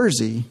from New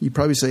Jersey, you'd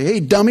probably say,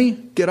 "Hey, dummy,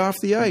 get off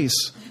the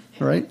ice,"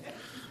 right?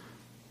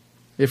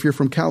 If you're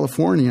from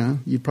California,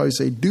 you'd probably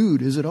say,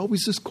 dude, is it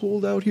always this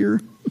cold out here?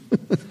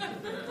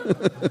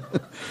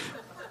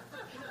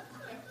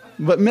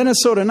 But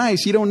Minnesota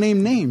nice, you don't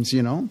name names,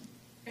 Now,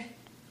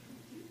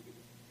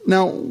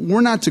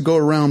 we're not to go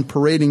around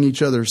parading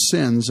each other's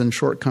sins and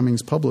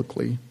shortcomings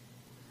publicly.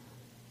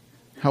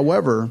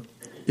 However,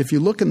 if you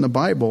look in the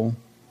Bible,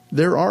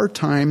 there are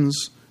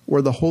times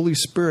where the Holy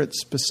Spirit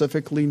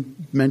specifically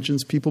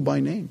mentions people by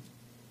name.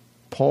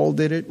 Paul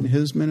did it in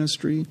his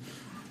ministry.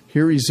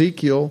 Here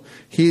Ezekiel,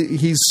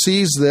 he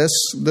sees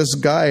this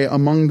guy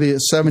among the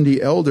 70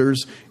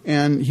 elders,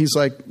 and he's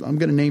like, I'm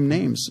going to name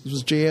names. It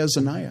was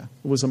Jaazaniah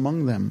who was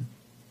among them.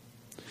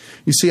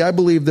 You see, I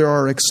believe there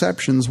are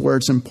exceptions where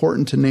it's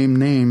important to name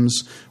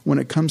names when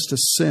it comes to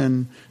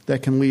sin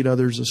that can lead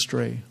others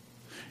astray.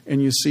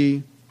 And you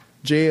see,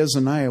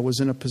 Jaazaniah was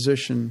in a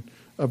position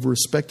of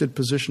respected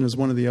position as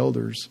one of the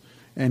elders,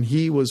 and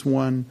he was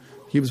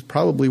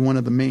probably one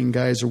of the main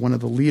guys or one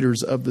of the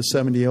leaders of the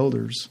 70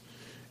 elders.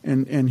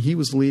 And he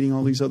was leading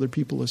all these other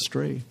people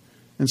astray.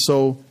 And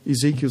so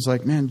Ezekiel's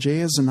like, man,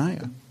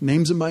 Jaazaniah,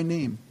 names him by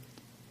name.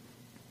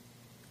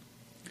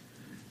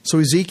 So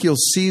Ezekiel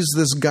sees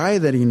this guy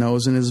that he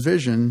knows in his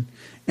vision,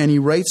 and he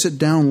writes it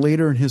down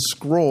later in his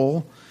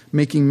scroll,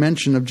 making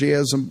mention of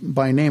Jaaz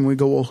by name. We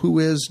go, well, who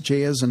is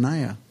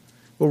Jaazaniah?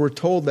 Well, we're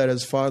told that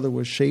his father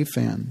was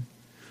Shaphan.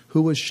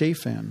 Who was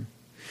Shaphan?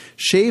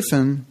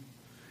 Shaphan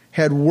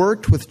had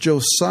worked with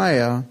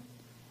Josiah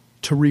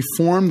to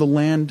reform the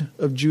land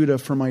of Judah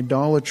from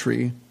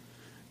idolatry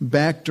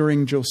back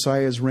during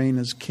Josiah's reign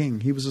as king.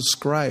 He was a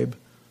scribe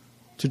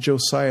to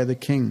Josiah the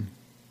king.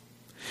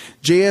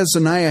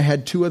 Jaazaniah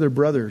had two other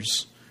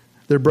brothers.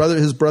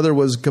 His brother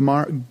was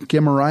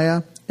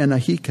Gemariah and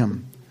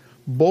Ahikam.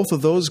 Both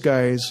of those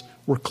guys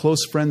were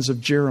close friends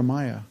of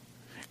Jeremiah.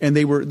 And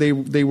they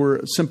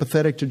were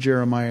sympathetic to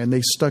Jeremiah, and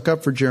they stuck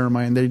up for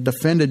Jeremiah, and they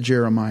defended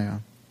Jeremiah.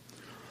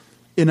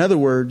 In other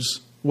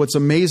words, what's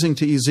amazing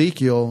to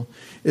Ezekiel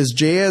is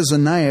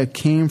Jaazaniah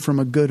came from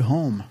a good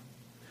home.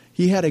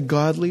 He had a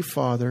godly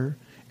father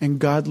and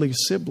godly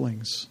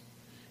siblings.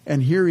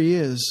 And here he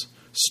is,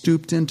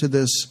 stooped into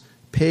this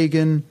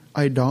pagan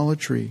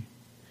idolatry.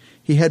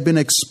 He had been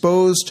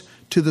exposed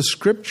to the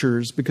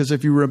scriptures, because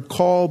if you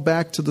recall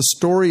back to the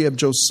story of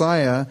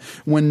Josiah,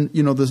 when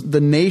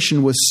the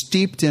nation was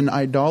steeped in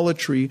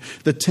idolatry,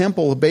 the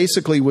temple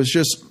basically was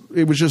just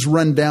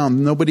run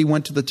down. Nobody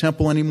went to the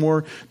temple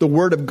anymore. The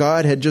word of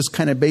God had just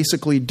kind of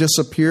basically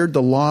disappeared.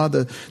 The law,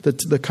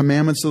 the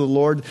commandments of the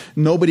Lord,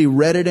 nobody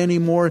read it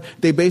anymore.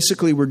 They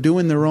basically were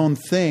doing their own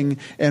thing.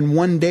 And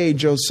one day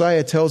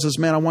Josiah tells his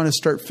man, I want to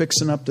start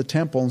fixing up the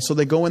temple. And so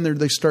they go in there,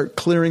 they start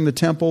clearing the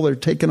temple. They're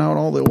taking out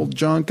all the old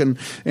junk and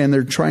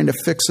they're trying to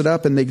fix it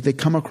up. And they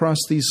come across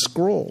these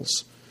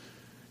scrolls.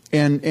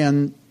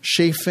 And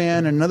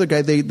Shaphan and another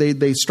guy,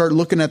 they start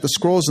looking at the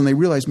scrolls and they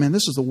realize, man,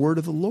 this is the word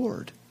of the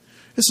Lord.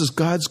 This is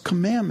God's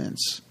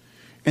commandments.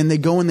 And they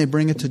go and they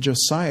bring it to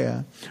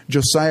Josiah.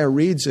 Josiah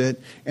reads it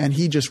and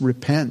he just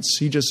repents.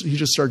 He just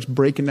starts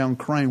breaking down,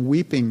 crying,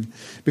 weeping,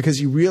 because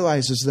he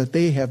realizes that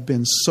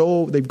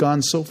they've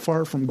gone so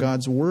far from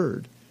God's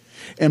word.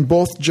 And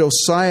both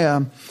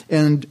Josiah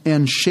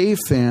and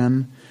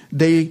Shaphan,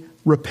 they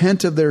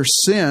repent of their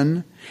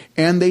sin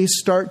and they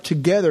start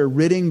together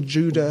ridding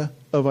Judah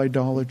of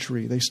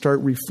idolatry. They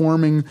start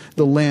reforming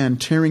the land,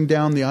 tearing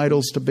down the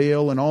idols to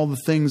Baal and all the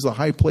things, the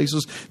high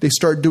places. They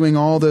start doing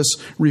all this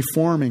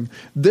reforming.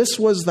 This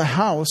was the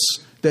house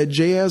that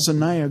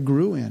Jaazaniah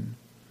grew in.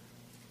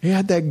 He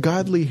had that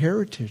godly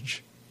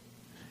heritage.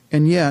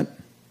 And yet,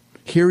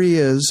 here he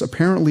is,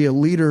 apparently a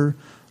leader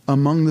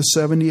among the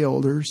 70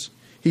 elders.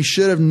 He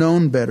should have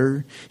known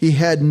better. He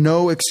had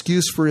no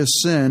excuse for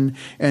his sin.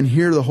 And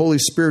here the Holy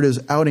Spirit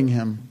is outing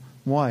him.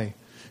 Why?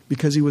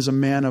 Because he was a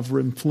man of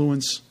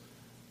influence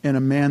and a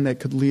man that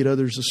could lead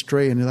others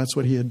astray, and that's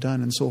what he had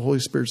done. And so the Holy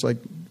Spirit's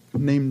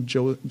named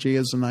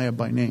Jaazaniah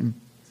by name.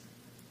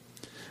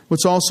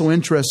 What's also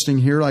interesting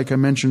here, like I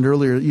mentioned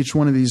earlier, each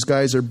one of these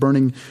guys are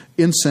burning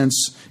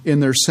incense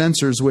in their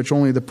censers, which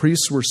only the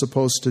priests were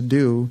supposed to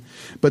do.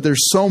 But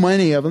there's so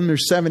many of them,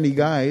 there's 70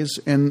 guys,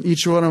 and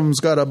each one of them's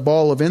got a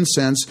ball of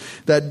incense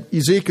that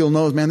Ezekiel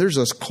knows, man, there's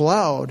this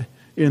cloud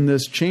in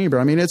this chamber.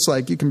 I mean, it's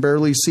like you can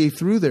barely see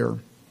through there.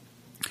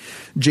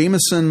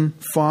 Jameson,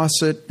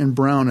 Fawcett, and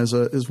Brown is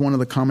one of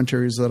the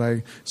commentaries that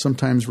I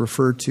sometimes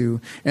refer to.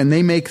 And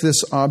they make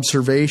this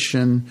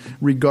observation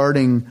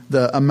regarding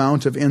the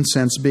amount of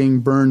incense being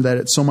burned, that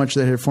it's so much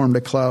that it formed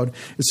a cloud.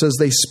 It says,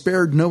 they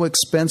spared no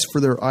expense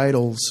for their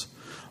idols.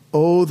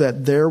 Oh,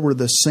 that there were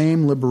the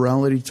same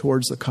liberality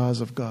towards the cause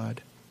of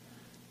God.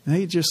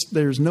 And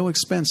there's no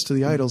expense to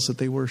the idols that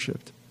they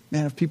worshipped.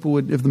 Man, if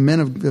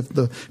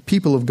the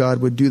people of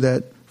God would do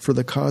that for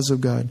the cause of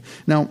God.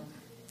 Now,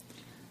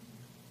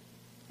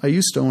 I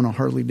used to own a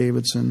Harley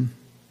Davidson,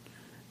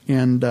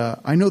 and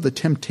I know the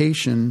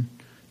temptation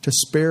to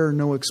spare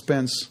no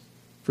expense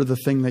for the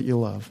thing that you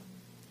love.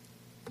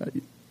 I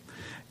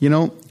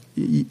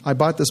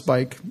bought this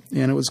bike,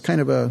 and it was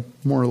kind of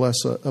more or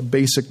less a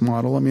basic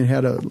model. I mean, it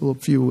had a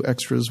few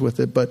extras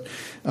with it, but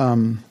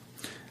I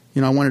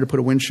wanted to put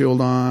a windshield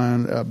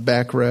on, a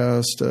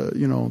backrest,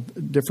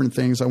 different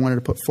things. I wanted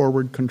to put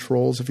forward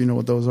controls, if you know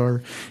what those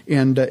are.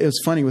 And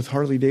it's funny with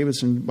Harley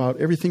Davidson, about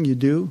everything you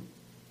do.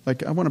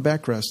 Like, I want a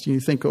backrest. You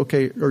think,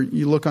 okay, or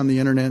you look on the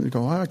internet and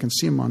go, I can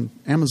see them on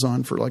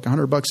Amazon for like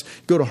 $100.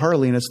 Go to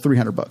Harley and it's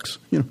 $300.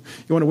 You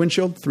want a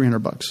windshield?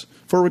 $300.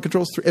 Forward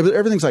controls,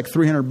 everything's like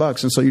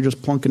 $300, and so you're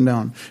just plunking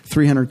down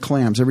 300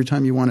 clams every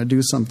time you want to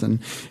do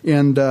something.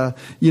 And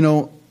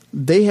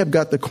they have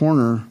got the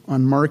corner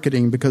on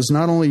marketing, because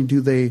not only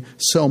do they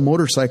sell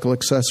motorcycle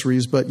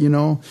accessories, but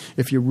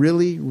if you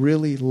really,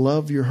 really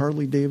love your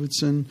Harley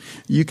Davidson,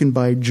 you can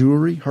buy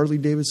jewelry, Harley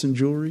Davidson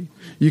jewelry.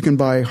 You can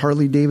buy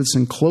Harley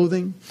Davidson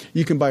clothing.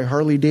 You can buy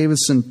Harley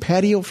Davidson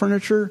patio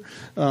furniture.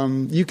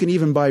 You can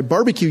even buy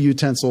barbecue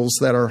utensils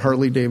that are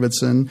Harley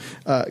Davidson,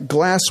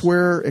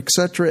 glassware,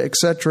 etc.,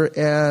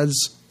 ad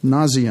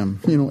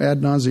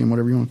nauseum,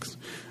 whatever you want.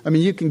 I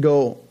mean, you can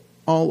go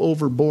all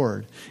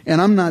overboard.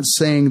 And I'm not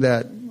saying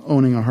that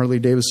owning a Harley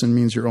Davidson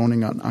means you're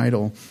owning an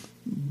idol,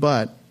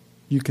 but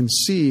you can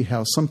see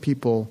how some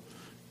people,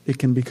 it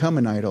can become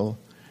an idol.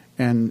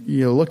 And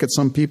you look at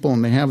some people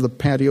and they have the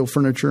patio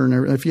furniture,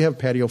 and if you have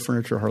patio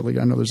furniture, Harley,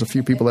 I know there's a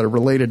few people that are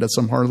related to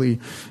some Harley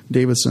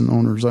Davidson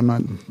owners. I'm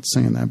not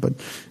saying that, but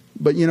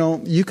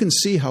you can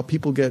see how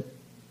people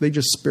they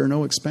just spare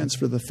no expense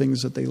for the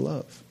things that they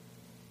love.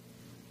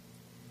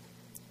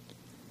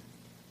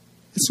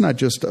 It's not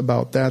just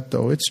about that,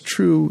 though. It's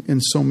true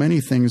in so many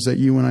things that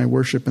you and I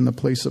worship in the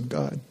place of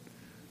God.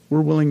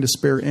 We're willing to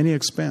spare any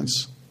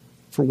expense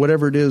for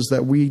whatever it is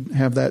that we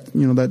have that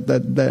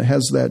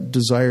has that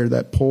desire,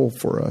 that pull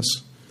for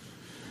us.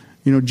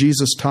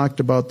 Jesus talked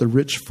about the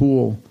rich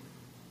fool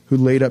who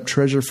laid up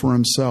treasure for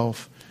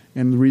himself,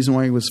 and the reason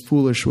why he was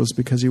foolish was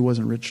because he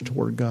wasn't rich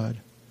toward God.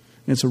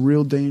 And it's a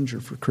real danger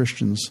for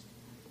Christians.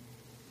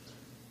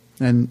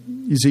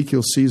 And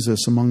Ezekiel sees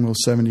this among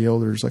those 70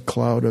 elders, a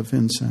cloud of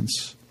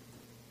incense.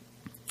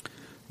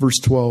 Verse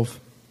 12.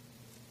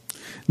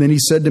 Then he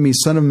said to me,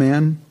 Son of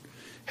man,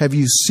 have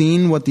you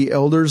seen what the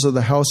elders of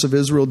the house of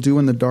Israel do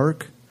in the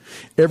dark?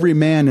 Every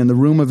man in the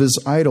room of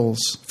his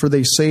idols, for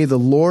they say, the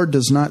Lord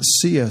does not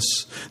see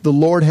us. The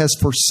Lord has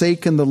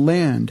forsaken the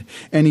land.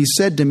 And he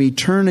said to me,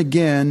 turn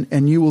again,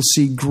 and you will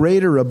see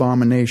greater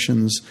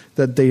abominations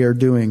that they are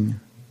doing.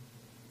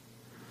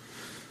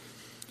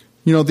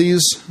 You know,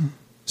 these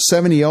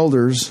 70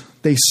 elders,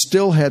 they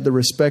still had the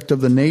respect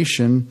of the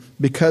nation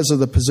because of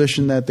the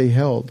position that they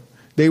held.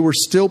 They were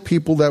still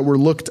people that were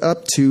looked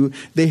up to.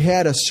 They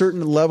had a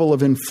certain level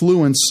of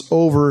influence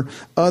over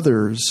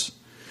others.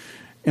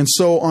 And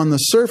so on the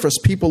surface,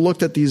 people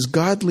looked at these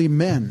godly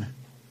men.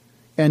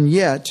 And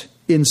yet,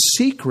 in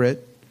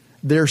secret,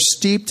 they're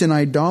steeped in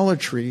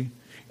idolatry.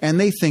 And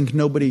they think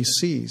nobody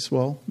sees.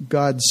 Well,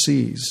 God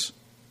sees.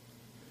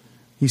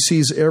 He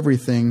sees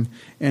everything.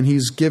 And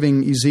he's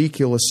giving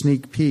Ezekiel a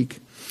sneak peek.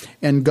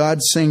 And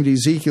God's saying to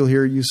Ezekiel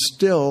here, you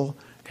still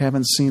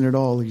haven't seen it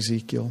all,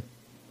 Ezekiel.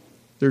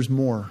 There's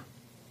more.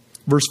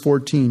 Verse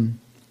 14.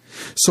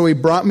 So he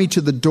brought me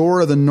to the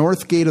door of the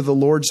north gate of the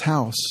Lord's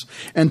house.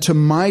 And to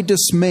my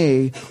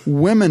dismay,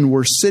 women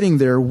were sitting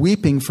there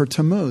weeping for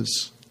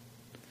Tammuz.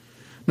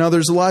 Now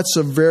there's lots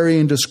of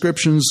varying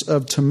descriptions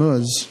of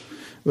Tammuz.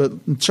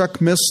 But Chuck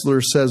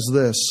Missler says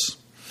this.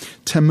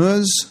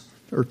 Tammuz,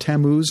 I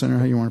don't know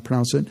how you want to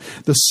pronounce it,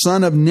 the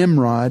son of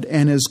Nimrod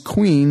and his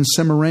queen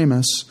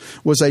Semiramis,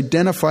 was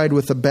identified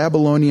with the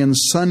Babylonian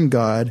sun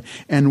god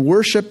and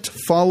worshipped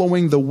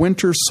following the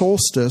winter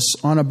solstice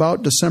on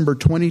about December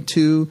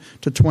 22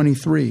 to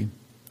 23.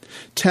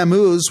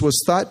 Tammuz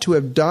was thought to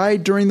have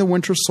died during the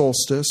winter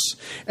solstice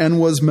and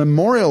was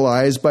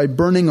memorialized by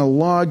burning a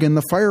log in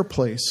the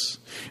fireplace.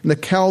 And the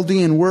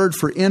Chaldean word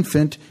for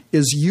infant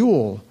is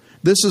Yule.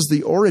 This is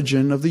the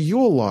origin of the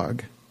Yule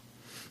log.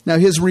 Now,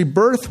 his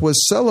rebirth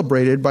was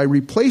celebrated by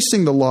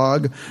replacing the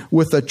log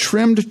with a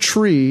trimmed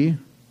tree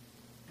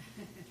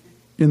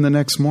in the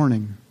next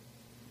morning.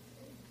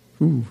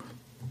 Ooh.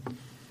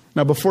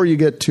 Now, before you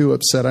get too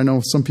upset, I know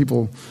some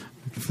people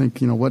think,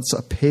 what's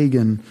a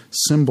pagan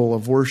symbol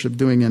of worship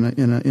doing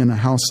in a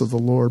house of the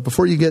Lord?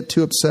 Before you get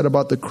too upset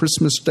about the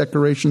Christmas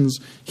decorations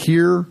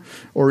here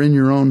or in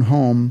your own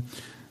home,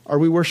 are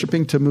we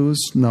worshiping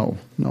Tammuz? No,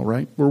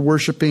 right? We're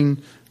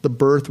worshiping the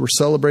birth. We're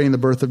celebrating the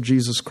birth of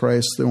Jesus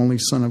Christ, the only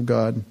Son of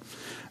God.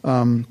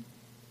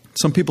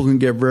 Some people can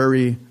get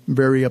very,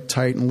 very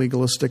uptight and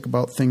legalistic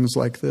about things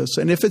like this.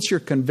 And if it's your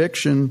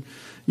conviction,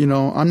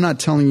 I'm not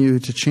telling you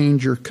to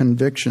change your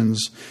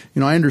convictions.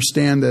 I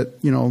understand that,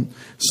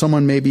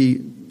 someone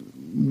maybe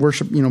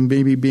was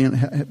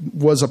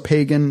a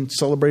pagan,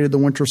 celebrated the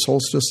winter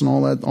solstice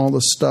and all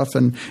this stuff,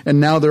 and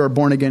now they're a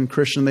born again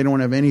Christian. They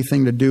don't have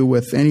anything to do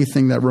with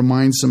anything that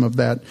reminds them of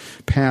that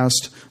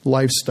past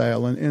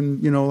lifestyle,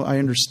 and I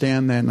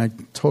understand that, and I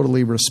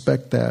totally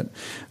respect that.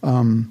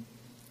 And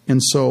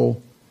so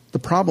the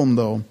problem,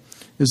 though,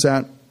 is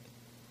that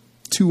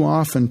too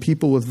often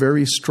people with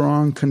very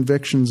strong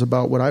convictions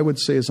about what I would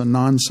say is a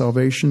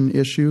non-salvation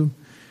issue,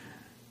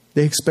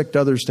 they expect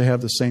others to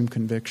have the same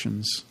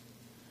convictions.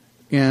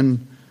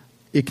 And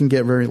it can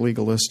get very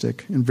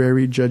legalistic and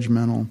very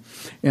judgmental.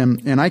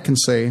 And I can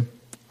say,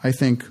 I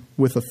think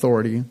with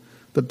authority,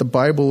 that the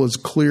Bible is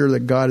clear that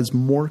God is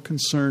more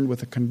concerned with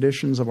the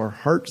conditions of our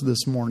hearts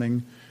this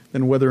morning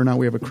than whether or not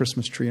we have a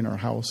Christmas tree in our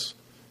house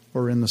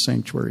or in the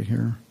sanctuary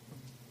here.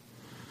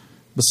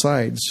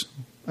 Besides,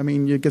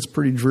 it gets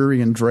pretty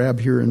dreary and drab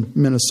here in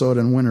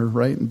Minnesota in winter,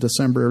 right? In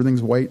December,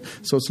 everything's white.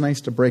 So it's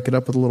nice to break it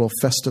up with a little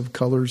festive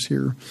colors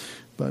here.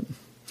 But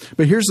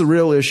here's the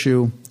real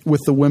issue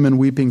with the women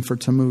weeping for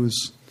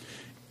Tammuz.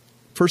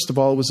 First of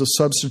all, it was a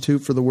substitute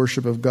for the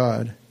worship of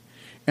God.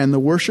 And the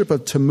worship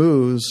of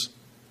Tammuz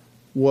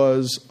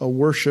was a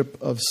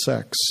worship of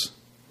sex.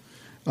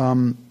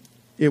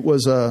 It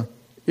was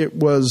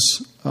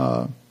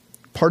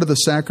part of the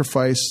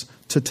sacrifice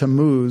to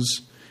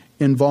Tammuz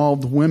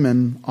involved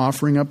women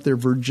offering up their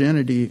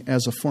virginity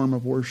as a form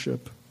of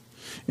worship.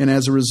 And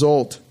as a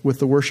result, with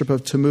the worship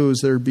of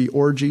Tammuz, there would be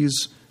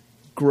orgies,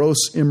 gross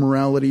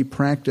immorality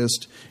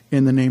practiced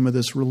in the name of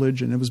this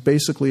religion. It was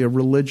basically a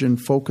religion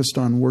focused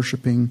on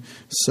worshiping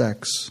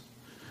sex.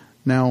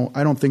 Now,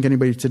 I don't think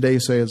anybody today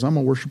says, I'm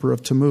a worshiper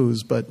of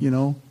Tammuz, but,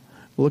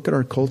 look at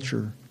our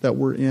culture that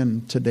we're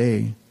in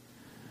today.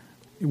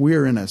 We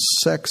are in a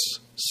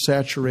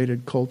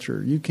sex-saturated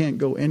culture. You can't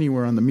go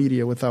anywhere on the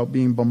media without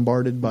being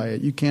bombarded by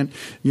it. You can't,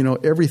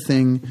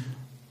 everything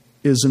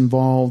is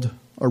involved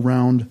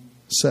around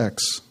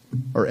sex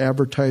or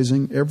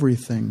advertising,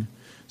 everything.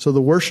 So the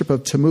worship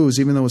of Tammuz,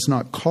 even though it's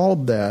not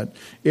called that,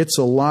 it's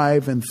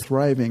alive and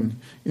thriving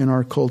in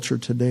our culture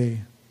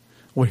today.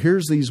 Well,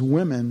 here's these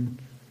women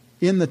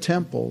in the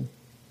temple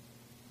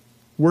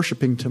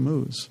worshiping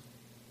Tammuz.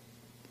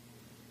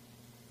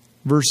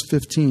 Verse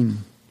 15.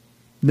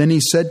 Then he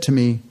said to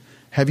me,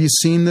 have you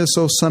seen this,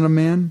 O son of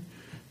man?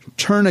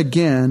 Turn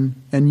again,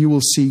 and you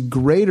will see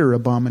greater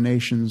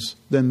abominations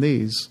than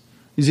these.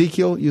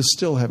 Ezekiel, you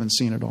still haven't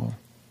seen it all.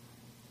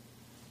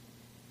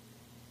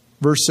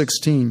 Verse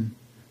 16.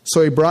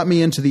 So he brought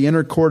me into the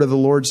inner court of the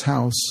Lord's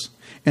house.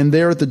 And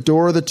there at the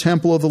door of the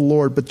temple of the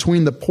Lord,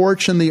 between the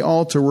porch and the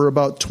altar, were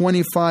about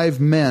 25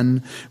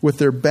 men with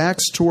their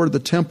backs toward the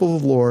temple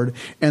of the Lord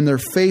and their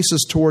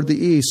faces toward the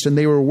east. And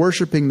they were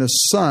worshiping the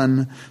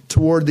sun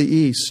toward the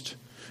east.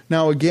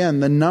 Now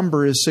again, the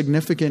number is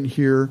significant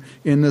here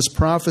in this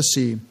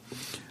prophecy.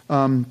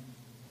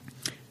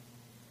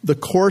 The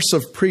course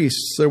of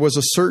priests, there was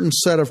a certain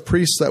set of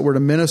priests that were to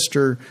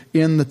minister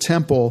in the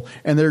temple,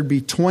 and there'd be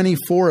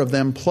 24 of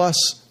them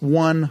plus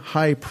one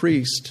high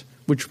priest,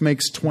 which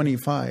makes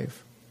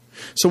 25.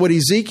 So what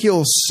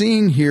Ezekiel's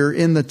seeing here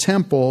in the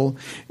temple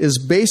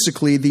is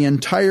basically the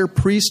entire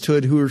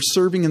priesthood who are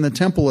serving in the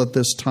temple at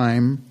this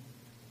time.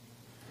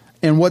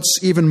 And what's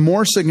even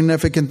more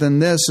significant than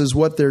this is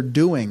what they're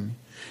doing.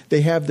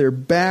 They have their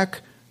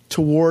back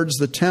towards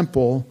the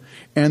temple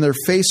and their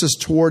faces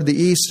toward the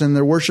east, and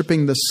they're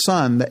worshiping the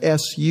sun, the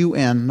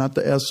S-U-N, not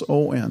the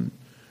S-O-N.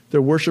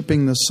 They're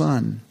worshiping the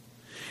sun.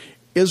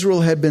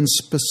 Israel had been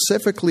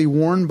specifically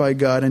warned by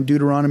God in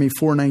Deuteronomy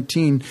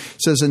 4:19.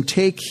 It says, "And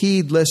take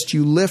heed lest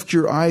you lift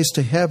your eyes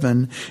to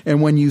heaven,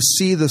 and when you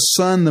see the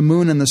sun, the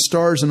moon, and the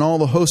stars, and all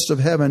the hosts of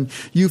heaven,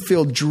 you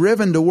feel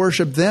driven to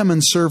worship them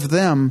and serve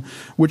them,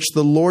 which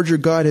the Lord your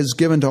God has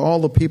given to all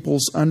the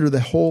peoples under the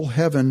whole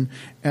heaven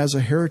as a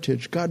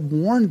heritage." God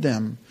warned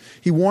them.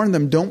 He warned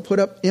them, don't put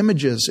up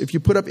images. If you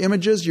put up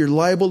images, you're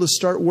liable to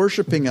start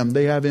worshiping them.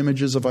 They have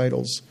images of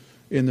idols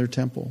in their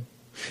temple.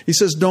 He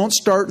says, don't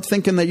start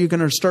thinking that you're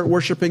going to start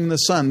worshiping the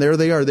sun. There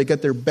they are. They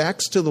got their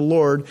backs to the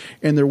Lord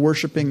and they're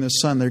worshiping the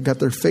sun. They've got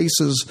their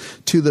faces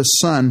to the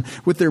sun.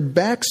 With their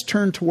backs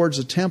turned towards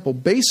the temple,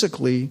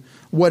 basically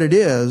what it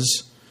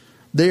is,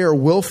 they are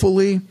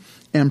willfully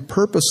and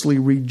purposely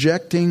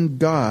rejecting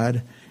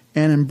God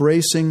and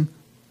embracing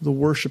the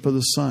worship of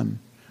the sun.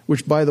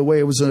 Which, by the way,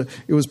 it was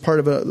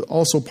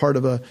also part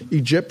of a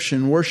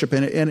Egyptian worship,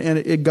 and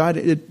it got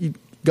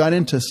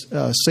into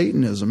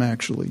Satanism.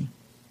 Actually,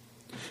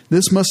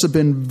 this must have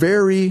been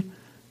very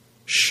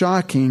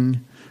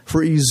shocking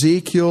for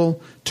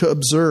Ezekiel to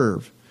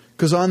observe,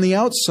 because on the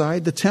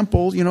outside, the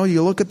temple,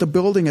 you look at the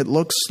building, it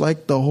looks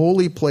like the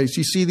holy place.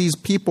 You see these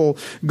people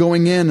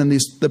going in, and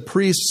the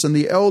priests and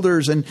the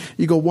elders, and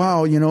you go,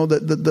 wow,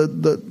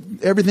 the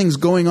everything's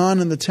going on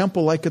in the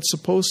temple like it's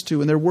supposed to,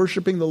 and they're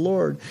worshiping the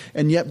Lord.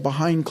 And yet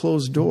behind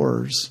closed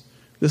doors,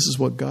 this is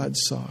what God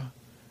saw.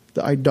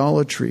 The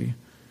idolatry.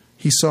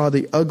 He saw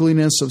the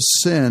ugliness of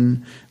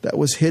sin that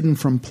was hidden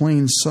from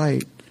plain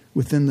sight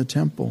within the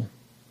temple.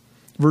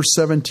 Verse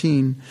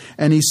 17,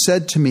 "And he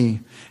said to me,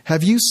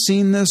 have you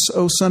seen this,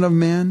 O son of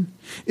man?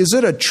 Is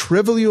it a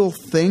trivial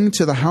thing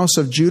to the house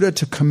of Judah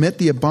to commit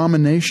the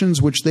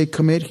abominations which they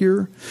commit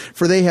here?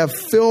 For they have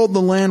filled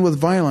the land with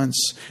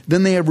violence.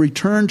 Then they have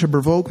returned to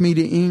provoke me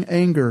to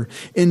anger.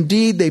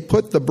 Indeed, they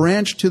put the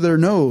branch to their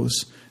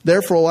nose.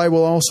 Therefore I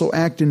will also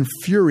act in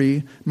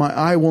fury. My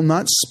eye will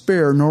not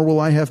spare, nor will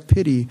I have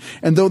pity.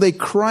 And though they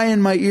cry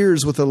in my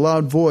ears with a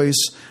loud voice,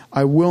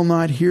 I will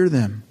not hear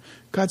them."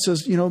 God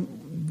says,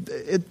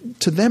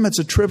 to them it's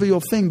a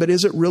trivial thing, but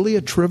is it really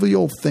a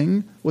trivial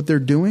thing what they're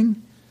doing?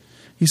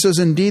 He says,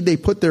 indeed, they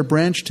put their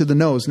branch to the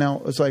nose.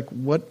 Now, it's like,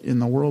 what in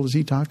the world is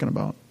he talking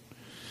about?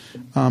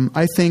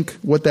 I think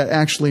what that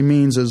actually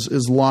means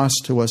is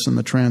lost to us in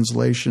the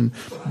translation,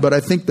 but I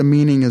think the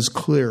meaning is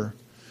clear.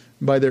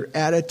 By their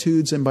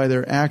attitudes and by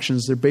their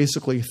actions, they're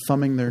basically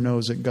thumbing their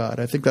nose at God.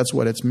 I think that's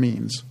what it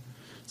means.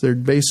 They're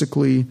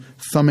basically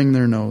thumbing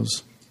their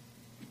nose.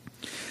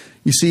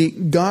 You see,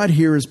 God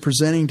here is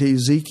presenting to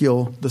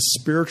Ezekiel the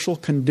spiritual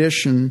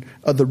condition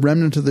of the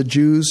remnant of the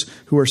Jews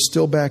who are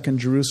still back in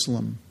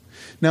Jerusalem.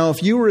 Now,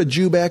 if you were a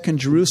Jew back in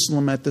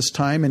Jerusalem at this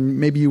time, and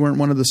maybe you weren't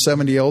one of the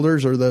 70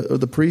 elders or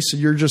the priests,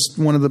 you're just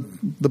one of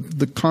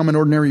the common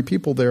ordinary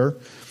people there,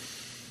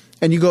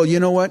 and you go,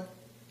 you know what?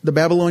 The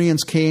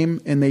Babylonians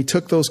came and they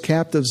took those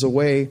captives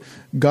away.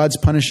 God's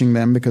punishing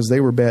them because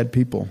they were bad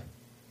people.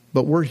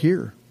 But we're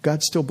here.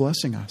 God's still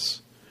blessing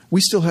us.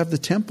 We still have the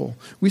temple.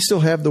 We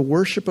still have the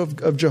worship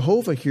of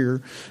Jehovah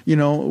here.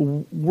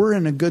 We're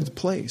in a good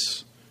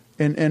place.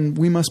 And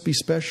we must be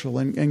special.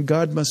 And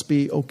God must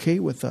be okay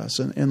with us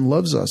and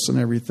loves us and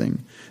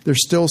everything. They're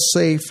still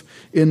safe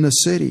in the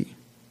city.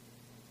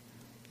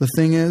 The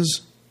thing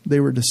is, they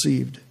were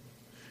deceived.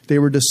 They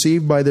were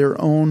deceived by their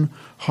own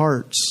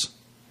hearts.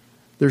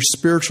 Their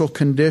spiritual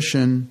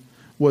condition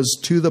was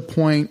to the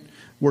point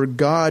where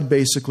God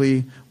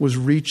basically was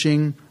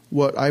reaching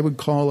what I would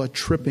call a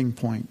tripping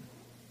point.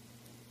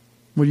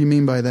 What do you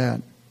mean by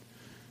that?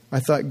 I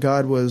thought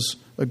God was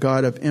a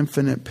God of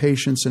infinite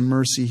patience and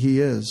mercy. He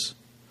is.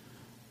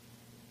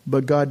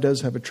 But God does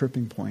have a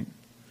tripping point.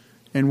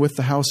 And with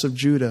the house of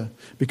Judah,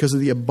 because of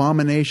the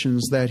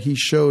abominations that he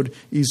showed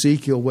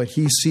Ezekiel, what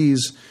he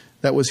sees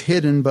that was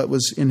hidden but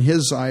was in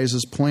his eyes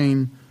as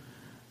plain,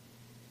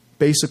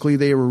 basically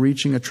they were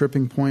reaching a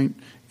tripping point.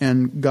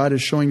 And God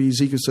is showing to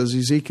Ezekiel, says,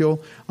 Ezekiel,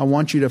 I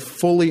want you to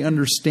fully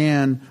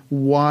understand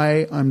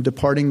why I'm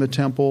departing the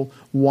temple,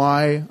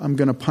 why I'm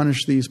going to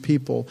punish these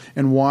people,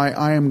 and why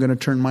I am going to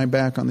turn my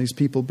back on these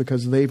people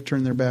because they've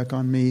turned their back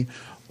on me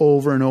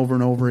over and over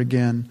and over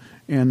again.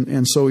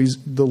 And so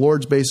the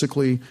Lord's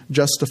basically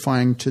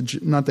justifying,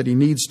 not that he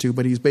needs to,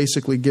 but he's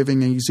basically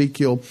giving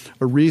Ezekiel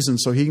a reason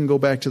so he can go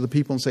back to the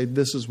people and say,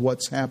 this is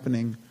what's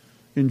happening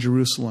in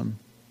Jerusalem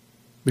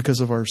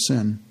because of our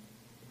sin.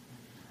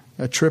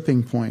 A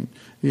tripping point.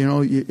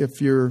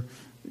 If you're,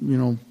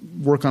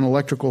 work on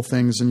electrical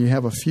things and you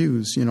have a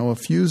fuse, a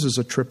fuse is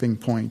a tripping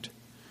point.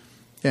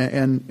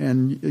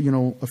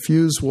 And a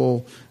fuse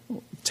will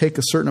take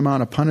a certain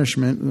amount of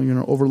punishment,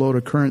 overload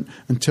a current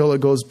until it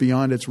goes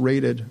beyond its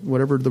rated,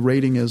 whatever the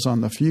rating is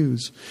on the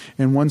fuse.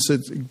 And once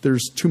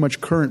there's too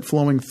much current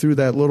flowing through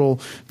that little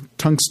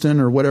tungsten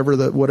or whatever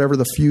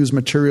the fuse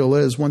material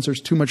is, once there's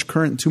too much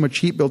current and too much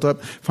heat built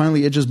up,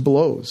 finally it just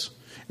blows.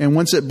 And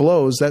once it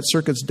blows, that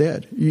circuit's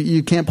dead.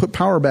 You can't put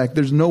power back.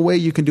 There's no way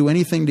you can do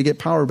anything to get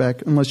power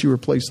back unless you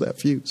replace that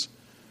fuse.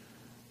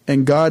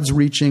 And God's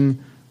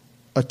reaching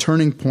a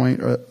turning point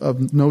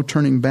of no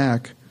turning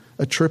back,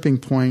 a tripping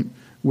point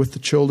with the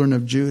children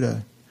of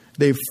Judah.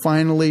 They've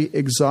finally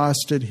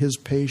exhausted his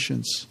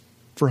patience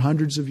for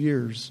hundreds of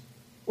years,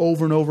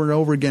 over and over and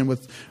over again,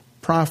 with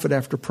prophet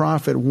after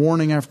prophet,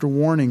 warning after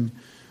warning.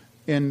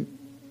 And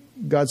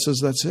God says,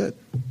 that's it.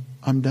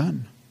 I'm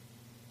done.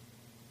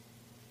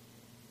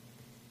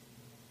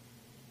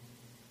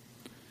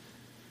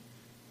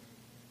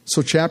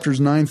 So chapters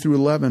 9 through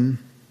 11,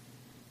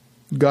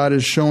 God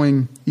is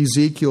showing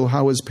Ezekiel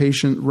how his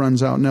patience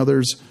runs out. Now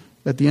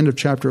at the end of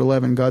chapter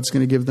 11, God's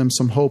going to give them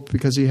some hope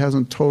because he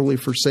hasn't totally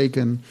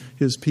forsaken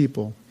his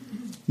people.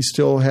 He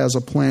still has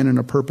a plan and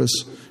a purpose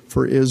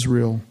for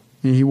Israel,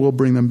 and he will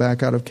bring them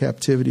back out of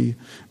captivity.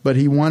 But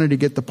he wanted to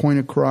get the point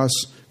across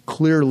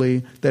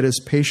clearly that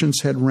his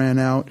patience had ran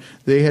out.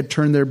 They had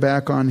turned their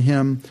back on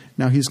him.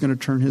 Now he's going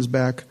to turn his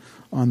back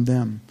on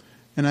them.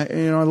 And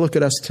I look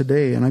at us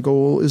today and I go,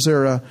 well, is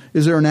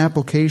there an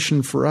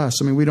application for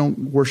us? I mean, we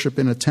don't worship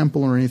in a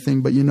temple or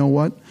anything, but you know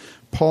what?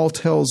 Paul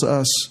tells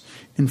us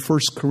in 1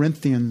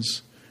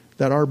 Corinthians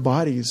that our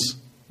bodies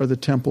are the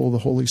temple of the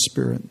Holy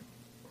Spirit.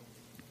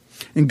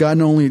 And God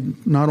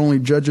not only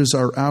judges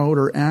our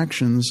outer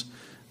actions,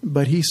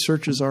 but he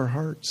searches our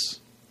hearts.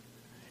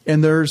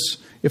 And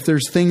if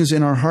there's things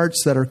in our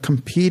hearts that are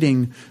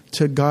competing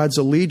to God's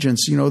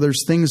allegiance,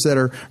 there's things that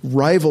are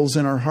rivals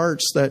in our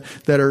hearts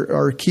that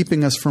are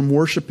keeping us from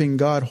worshiping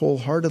God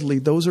wholeheartedly,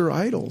 those are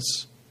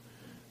idols.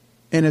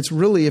 And it's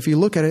really, if you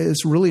look at it,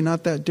 it's really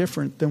not that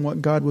different than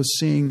what God was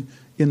seeing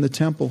in the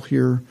temple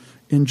here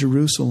in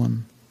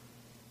Jerusalem.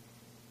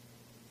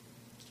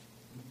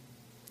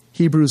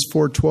 Hebrews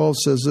 4:12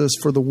 says this,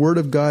 "For the word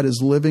of God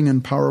is living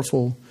and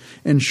powerful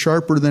and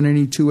sharper than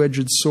any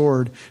two-edged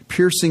sword,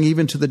 piercing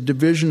even to the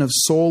division of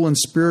soul and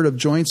spirit, of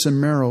joints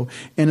and marrow,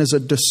 and is a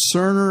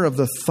discerner of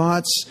the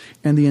thoughts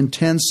and the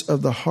intents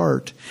of the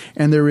heart.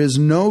 And there is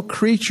no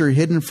creature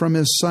hidden from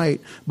his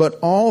sight, but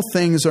all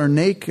things are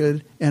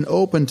naked and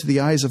open to the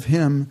eyes of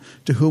him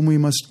to whom we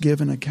must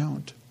give an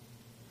account."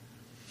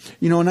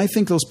 And I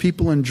think those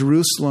people in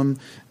Jerusalem,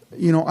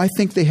 I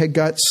think they had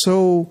got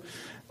so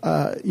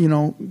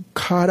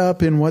caught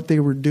up in what they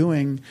were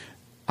doing.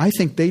 I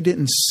think they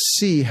didn't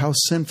see how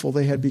sinful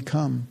they had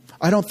become.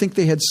 I don't think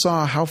they had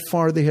saw how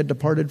far they had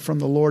departed from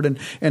the Lord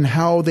and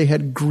how they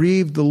had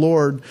grieved the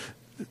Lord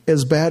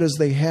as bad as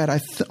they had. I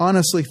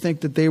honestly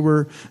think that they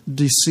were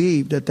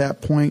deceived at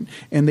that point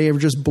and they were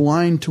just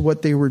blind to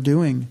what they were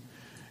doing.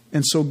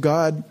 And so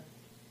God,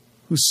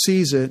 who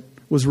sees it,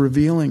 was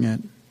revealing it.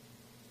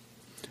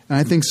 And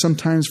I think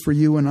sometimes for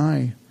you and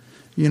I,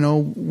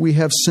 we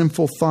have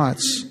sinful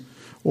thoughts,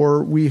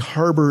 or we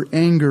harbor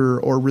anger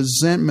or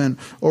resentment,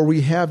 or we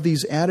have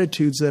these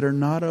attitudes that are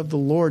not of the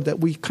Lord, that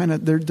we kind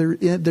of, they're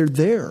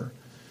there,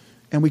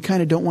 and we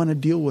kind of don't want to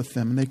deal with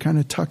them, and they kind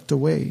of tucked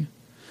away.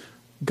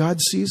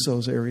 God sees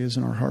those areas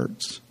in our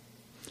hearts.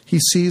 He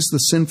sees the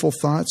sinful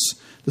thoughts,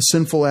 the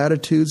sinful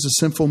attitudes, the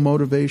sinful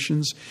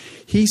motivations.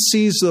 He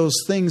sees those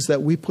things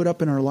that we put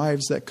up in our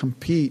lives that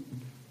compete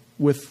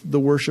with the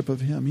worship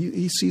of him.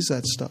 He sees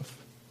that stuff.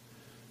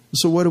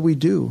 So what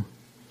do?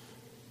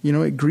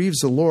 It grieves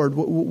the Lord.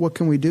 What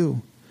can we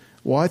do?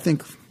 Well, I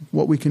think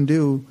what we can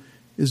do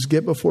is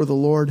get before the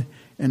Lord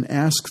and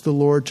ask the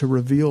Lord to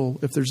reveal,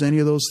 if there's any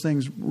of those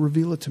things,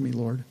 reveal it to me,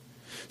 Lord.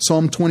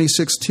 Psalm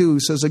 26:2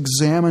 says,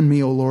 "Examine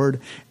me, O Lord,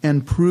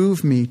 and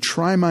prove me.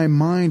 Try my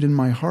mind and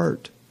my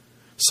heart."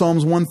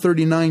 Psalms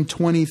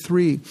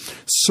 139:23,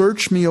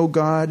 "Search me, O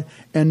God,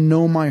 and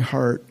know my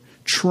heart.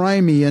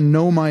 Try me and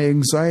know my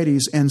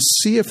anxieties, and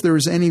see if there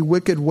is any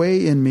wicked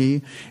way in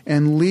me,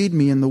 and lead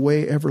me in the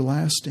way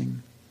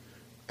everlasting."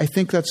 I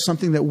think that's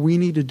something that we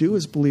need to do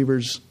as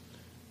believers.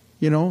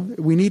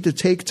 We need to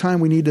take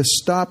time. We need to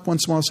stop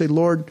once in a while and say,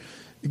 "Lord,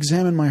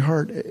 examine my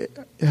heart.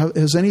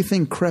 Has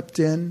anything crept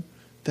in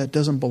that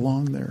doesn't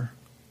belong there?"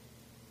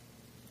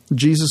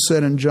 Jesus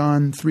said in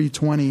John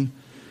 3:20,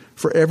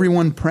 "For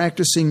everyone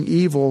practicing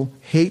evil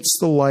hates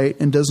the light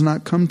and does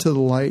not come to the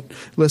light,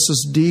 lest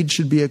his deeds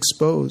should be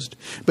exposed.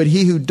 But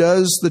he who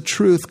does the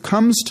truth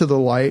comes to the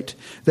light,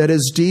 that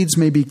his deeds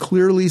may be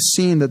clearly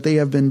seen that they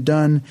have been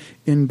done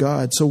in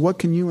God." So what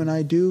can you and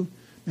I do?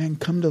 Man,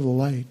 come to the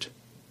light.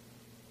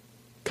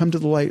 come to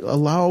the light.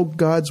 Allow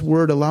God's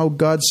word, allow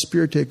God's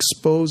Spirit to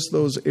expose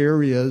those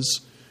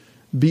areas.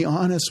 Be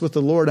honest with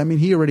the Lord. I mean,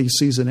 He already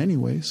sees it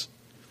anyways.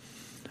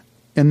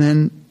 And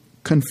then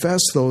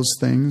confess those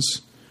things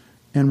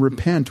and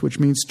repent, which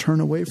means turn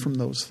away from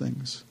those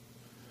things.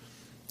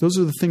 Those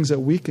are the things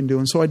that we can do.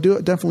 And so I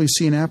do definitely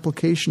see an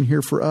application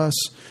here for us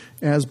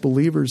as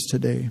believers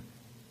today.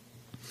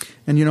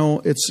 And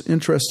it's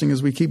interesting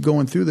as we keep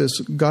going through this,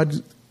 God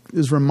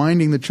is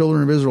reminding the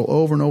children of Israel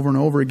over and over and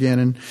over again.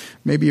 And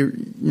maybe,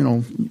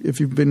 if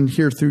you've been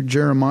here through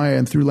Jeremiah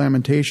and through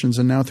Lamentations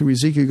and now through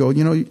Ezekiel,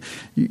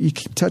 you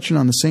keep touching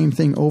on the same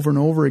thing over and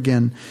over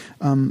again.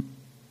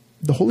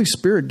 The Holy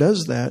Spirit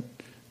does that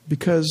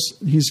because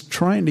He's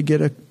trying to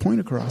get a point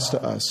across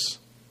to us,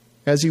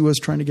 as He was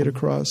trying to get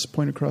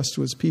point across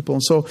to His people.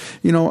 And so,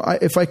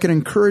 if I can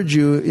encourage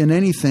you in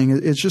anything,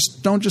 it's just,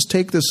 don't just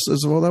take this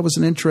as, well, that was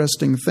an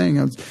interesting thing.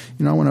 I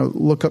want to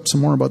look up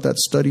some more about that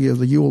study of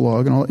the Yule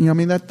log and all.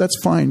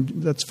 That's fine.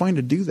 That's fine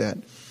to do that.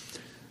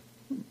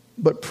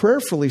 But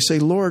prayerfully say,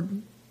 Lord,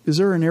 is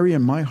there an area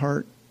in my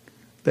heart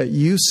that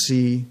you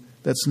see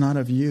that's not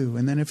of you?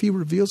 And then if He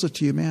reveals it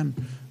to you, man,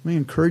 let me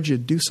encourage you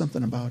to do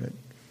something about it.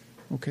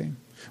 Okay?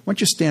 Why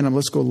don't you stand up?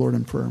 Let's go, Lord,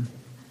 in prayer.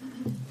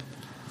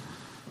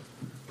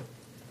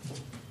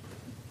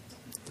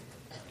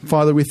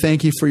 Father, we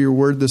thank you for your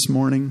word this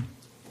morning.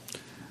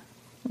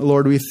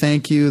 Lord, we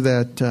thank you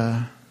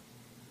that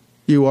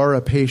you are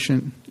a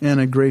patient and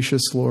a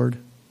gracious Lord.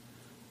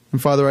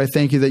 And Father, I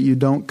thank you that you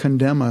don't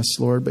condemn us,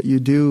 Lord, but you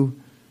do,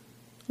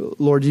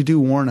 Lord, you do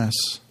warn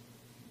us.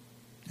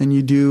 And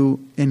you do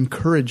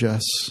encourage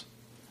us.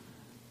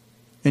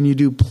 And you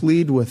do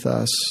plead with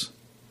us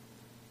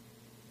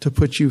to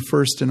put you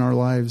first in our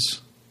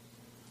lives,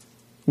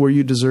 where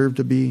you deserve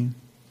to be.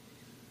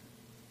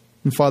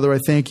 And Father, I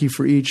thank you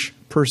for each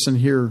person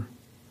here.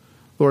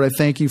 Lord, I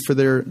thank you for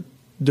their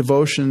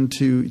devotion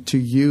to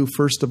you,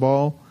 first of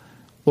all.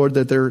 Lord,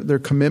 that their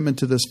commitment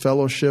to this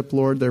fellowship,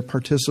 Lord, their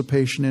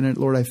participation in it,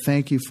 Lord, I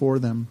thank you for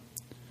them.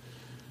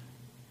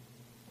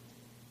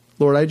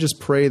 Lord, I just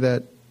pray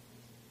that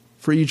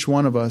for each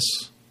one of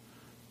us,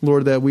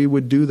 Lord, that we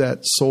would do that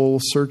soul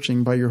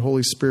searching by your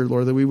Holy Spirit,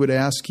 Lord, that we would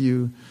ask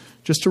you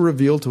just to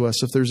reveal to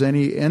us if there's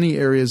any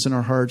areas in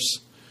our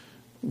hearts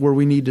where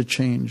we need to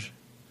change.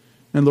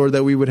 And Lord,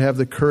 that we would have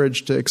the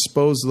courage to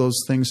expose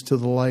those things to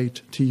the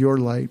light, to your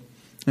light.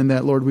 And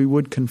that, Lord, we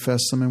would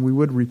confess them and we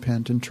would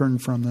repent and turn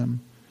from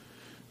them.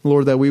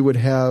 Lord, that we would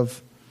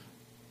have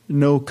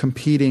no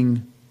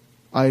competing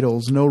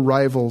idols, no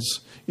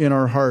rivals in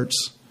our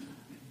hearts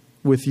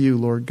with you,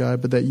 Lord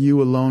God, but that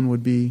you alone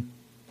would be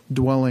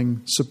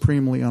dwelling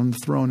supremely on the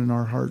throne in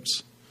our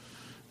hearts.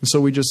 And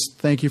so we just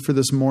thank you for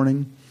this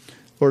morning.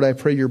 Lord, I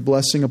pray your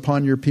blessing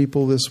upon your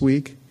people this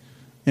week.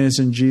 And it's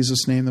in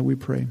Jesus' name that we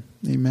pray.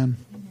 Amen.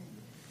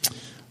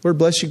 Lord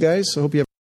bless you guys. I hope you have